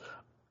inept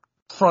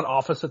front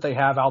office that they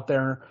have out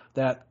there,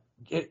 that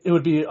it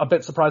would be a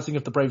bit surprising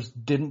if the Braves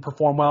didn't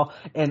perform well.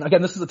 And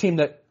again, this is a team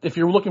that, if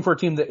you're looking for a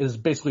team that is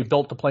basically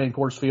built to play in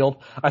Coors Field,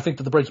 I think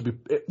that the Braves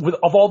would be,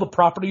 of all the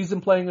properties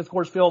in playing at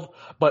Coors Field,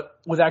 but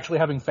with actually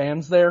having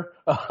fans there,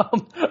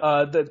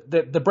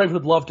 the Braves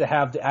would love to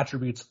have the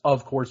attributes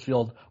of Coors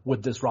Field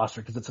with this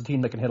roster, because it's a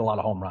team that can hit a lot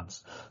of home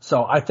runs.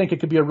 So I think it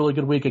could be a really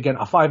good week. Again,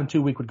 a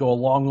 5-2 week would go a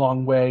long,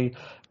 long way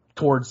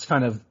towards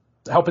kind of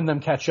helping them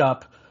catch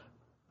up.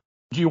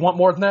 Do you want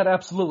more than that?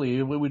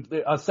 Absolutely. A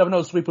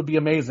 7-0 sweep would be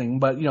amazing,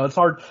 but it's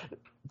hard.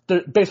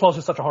 Baseball is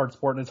just such a hard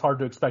sport, and it's hard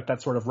to expect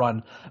that sort of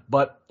run.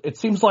 But it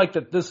seems like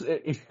that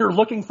if you're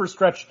looking for a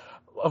stretch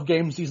of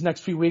games these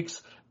next few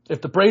weeks,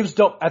 if the Braves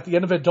don't, at the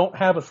end of it, don't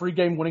have a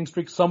 3-game winning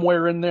streak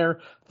somewhere in there,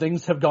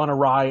 things have gone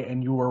awry,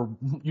 and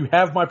you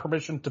have my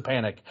permission to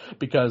panic,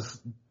 because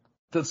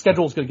the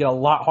schedule is going to get a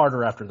lot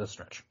harder after this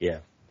stretch. Yeah.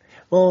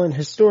 Well, and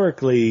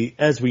historically,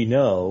 as we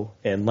know,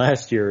 and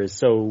last year is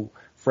so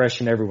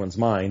fresh in everyone's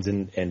minds,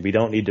 and we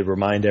don't need to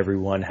remind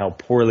everyone how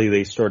poorly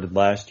they started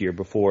last year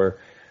before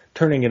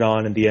turning it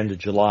on at the end of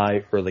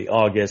July, early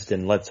August,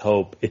 and let's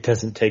hope it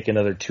doesn't take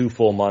another 2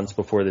 full months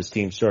before this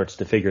team starts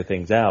to figure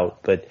things out.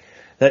 But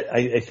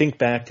I think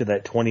back to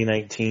that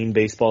 2019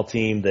 baseball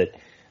team that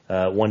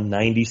won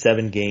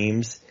 97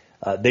 games.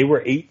 They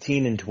were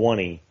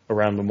 18-20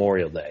 around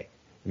Memorial Day.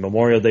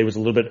 Memorial Day was a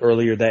little bit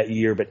earlier that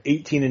year, but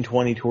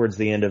 18-20 towards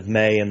the end of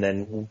May, and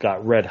then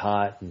got red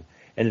hot and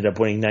ended up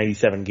winning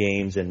 97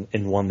 games and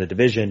won the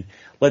division.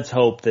 Let's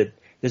hope that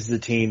this is a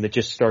team that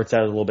just starts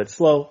out a little bit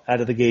slow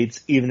out of the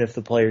gates, even if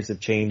the players have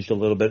changed a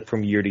little bit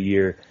from year to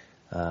year.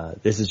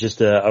 This is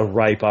just a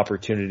ripe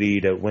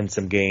opportunity to win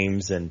some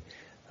games, and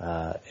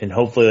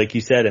hopefully, like you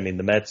said, I mean,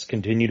 the Mets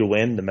continue to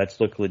win. The Mets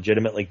look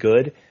legitimately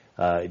good.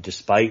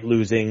 Despite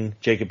losing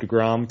Jacob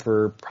deGrom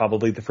for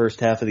probably the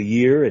first half of the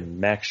year, and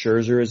Max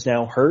Scherzer is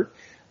now hurt,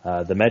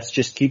 the Mets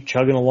just keep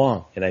chugging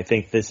along. And I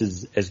think this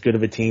is as good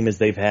of a team as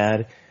they've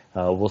had.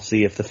 We'll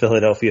see if the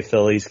Philadelphia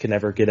Phillies can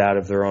ever get out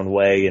of their own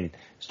way and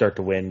start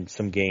to win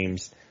some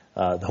games.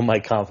 Though my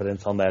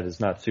confidence on that is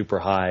not super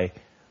high.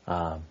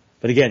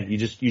 But again, you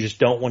just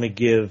don't want to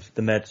give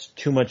the Mets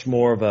too much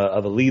more of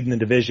a lead in the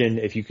division.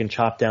 If you can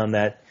chop down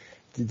that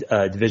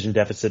division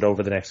deficit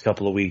over the next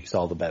couple of weeks,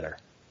 all the better.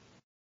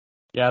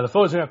 Yeah, the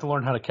Phillies are going to have to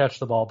learn how to catch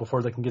the ball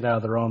before they can get out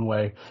of their own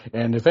way.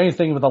 And if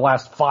anything the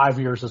last 5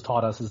 years has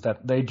taught us is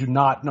that they do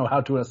not know how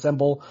to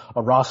assemble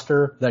a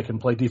roster that can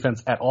play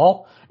defense at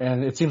all.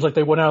 And it seems like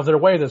they went out of their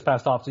way this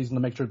past offseason to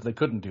make sure that they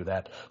couldn't do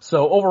that.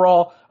 So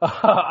overall,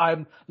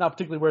 I'm not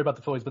particularly worried about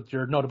the Phillies, but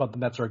your note about the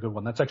Mets are a good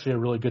one. That's actually a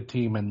really good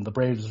team, and the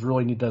Braves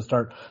really need to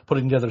start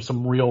putting together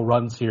some real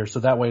runs here, so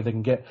that way they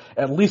can get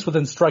at least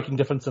within striking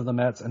distance of the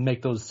Mets and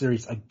make those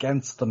series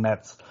against the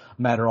Mets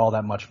matter all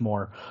that much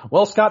more.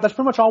 Well, Scott, that's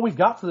pretty much all we've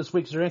got for this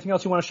week. Is there anything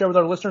else you want to share with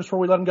our listeners before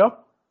we let them go?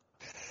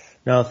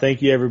 No,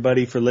 thank you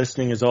everybody for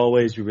listening. As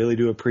always, we really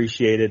do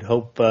appreciate it.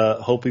 Hope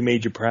we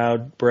made you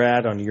proud,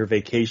 Brad, on your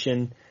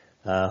vacation.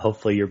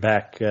 Hopefully you're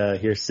back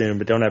here soon,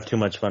 but don't have too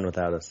much fun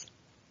without us.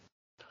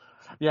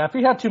 Yeah, if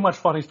he had too much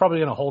fun, he's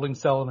probably in a holding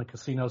cell in a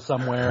casino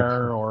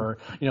somewhere or,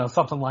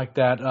 something like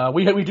that.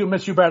 We do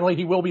miss you, Bradley.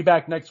 He will be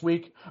back next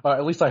week.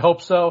 At least I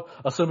hope so,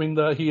 assuming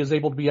that he is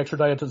able to be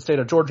extradited to the state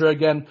of Georgia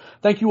again.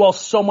 Thank you all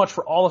so much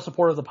for all the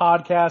support of the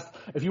podcast.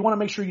 If you want to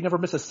make sure you never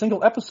miss a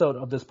single episode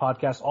of this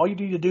podcast, all you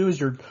need to do is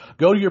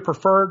go to your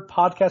preferred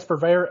podcast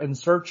purveyor and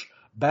search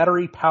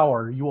Battery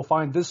Power. You will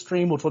find this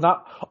stream, which will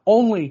not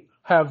only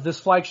have this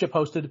flagship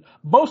hosted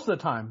most of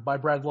the time by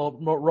Brad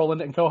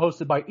Rowland and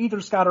co-hosted by either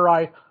Scott or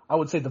I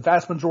would say the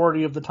vast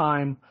majority of the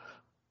time.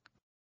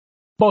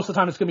 Most of the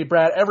time it's going to be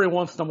Brad. Every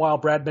once in a while,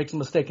 Brad makes a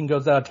mistake and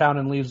goes out of town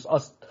and leaves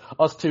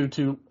us two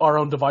to our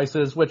own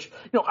devices, which,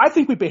 I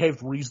think we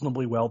behaved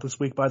reasonably well this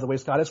week, by the way,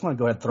 Scott. I just want to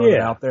go ahead and throw it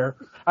out there.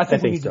 I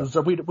think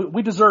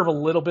we deserve a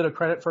little bit of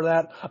credit for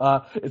that.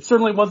 It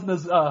certainly wasn't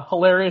as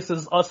hilarious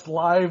as us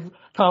live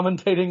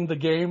commentating the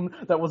game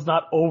that was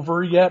not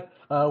over yet.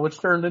 Which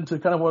turned into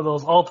kind of one of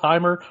those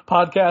all-timer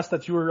podcasts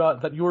that you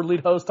were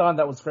lead host on.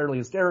 That was fairly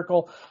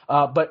hysterical.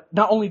 But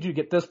not only do you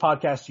get this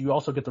podcast, you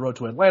also get the Road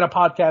to Atlanta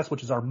podcast,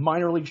 which is our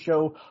minor league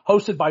show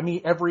hosted by me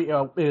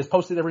it is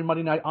posted every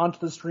Monday night onto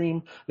the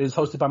stream. It is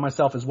hosted by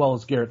myself as well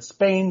as Garrett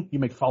Spain. You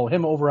may follow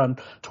him over on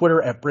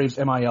Twitter at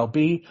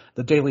BravesMILB.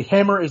 The Daily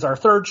Hammer is our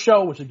third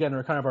show, which again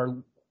are kind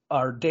of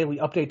our daily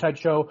update type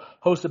show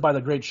hosted by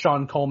the great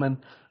Sean Coleman.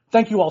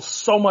 Thank you all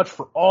so much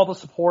for all the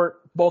support,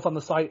 both on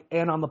the site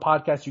and on the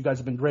podcast. You guys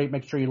have been great.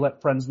 Make sure you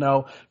let friends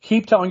know.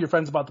 Keep telling your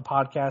friends about the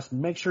podcast.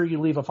 Make sure you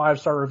leave a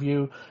 5-star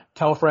review.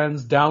 Tell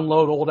friends,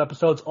 download old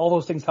episodes. All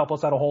those things help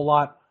us out a whole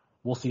lot.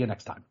 We'll see you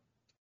next time.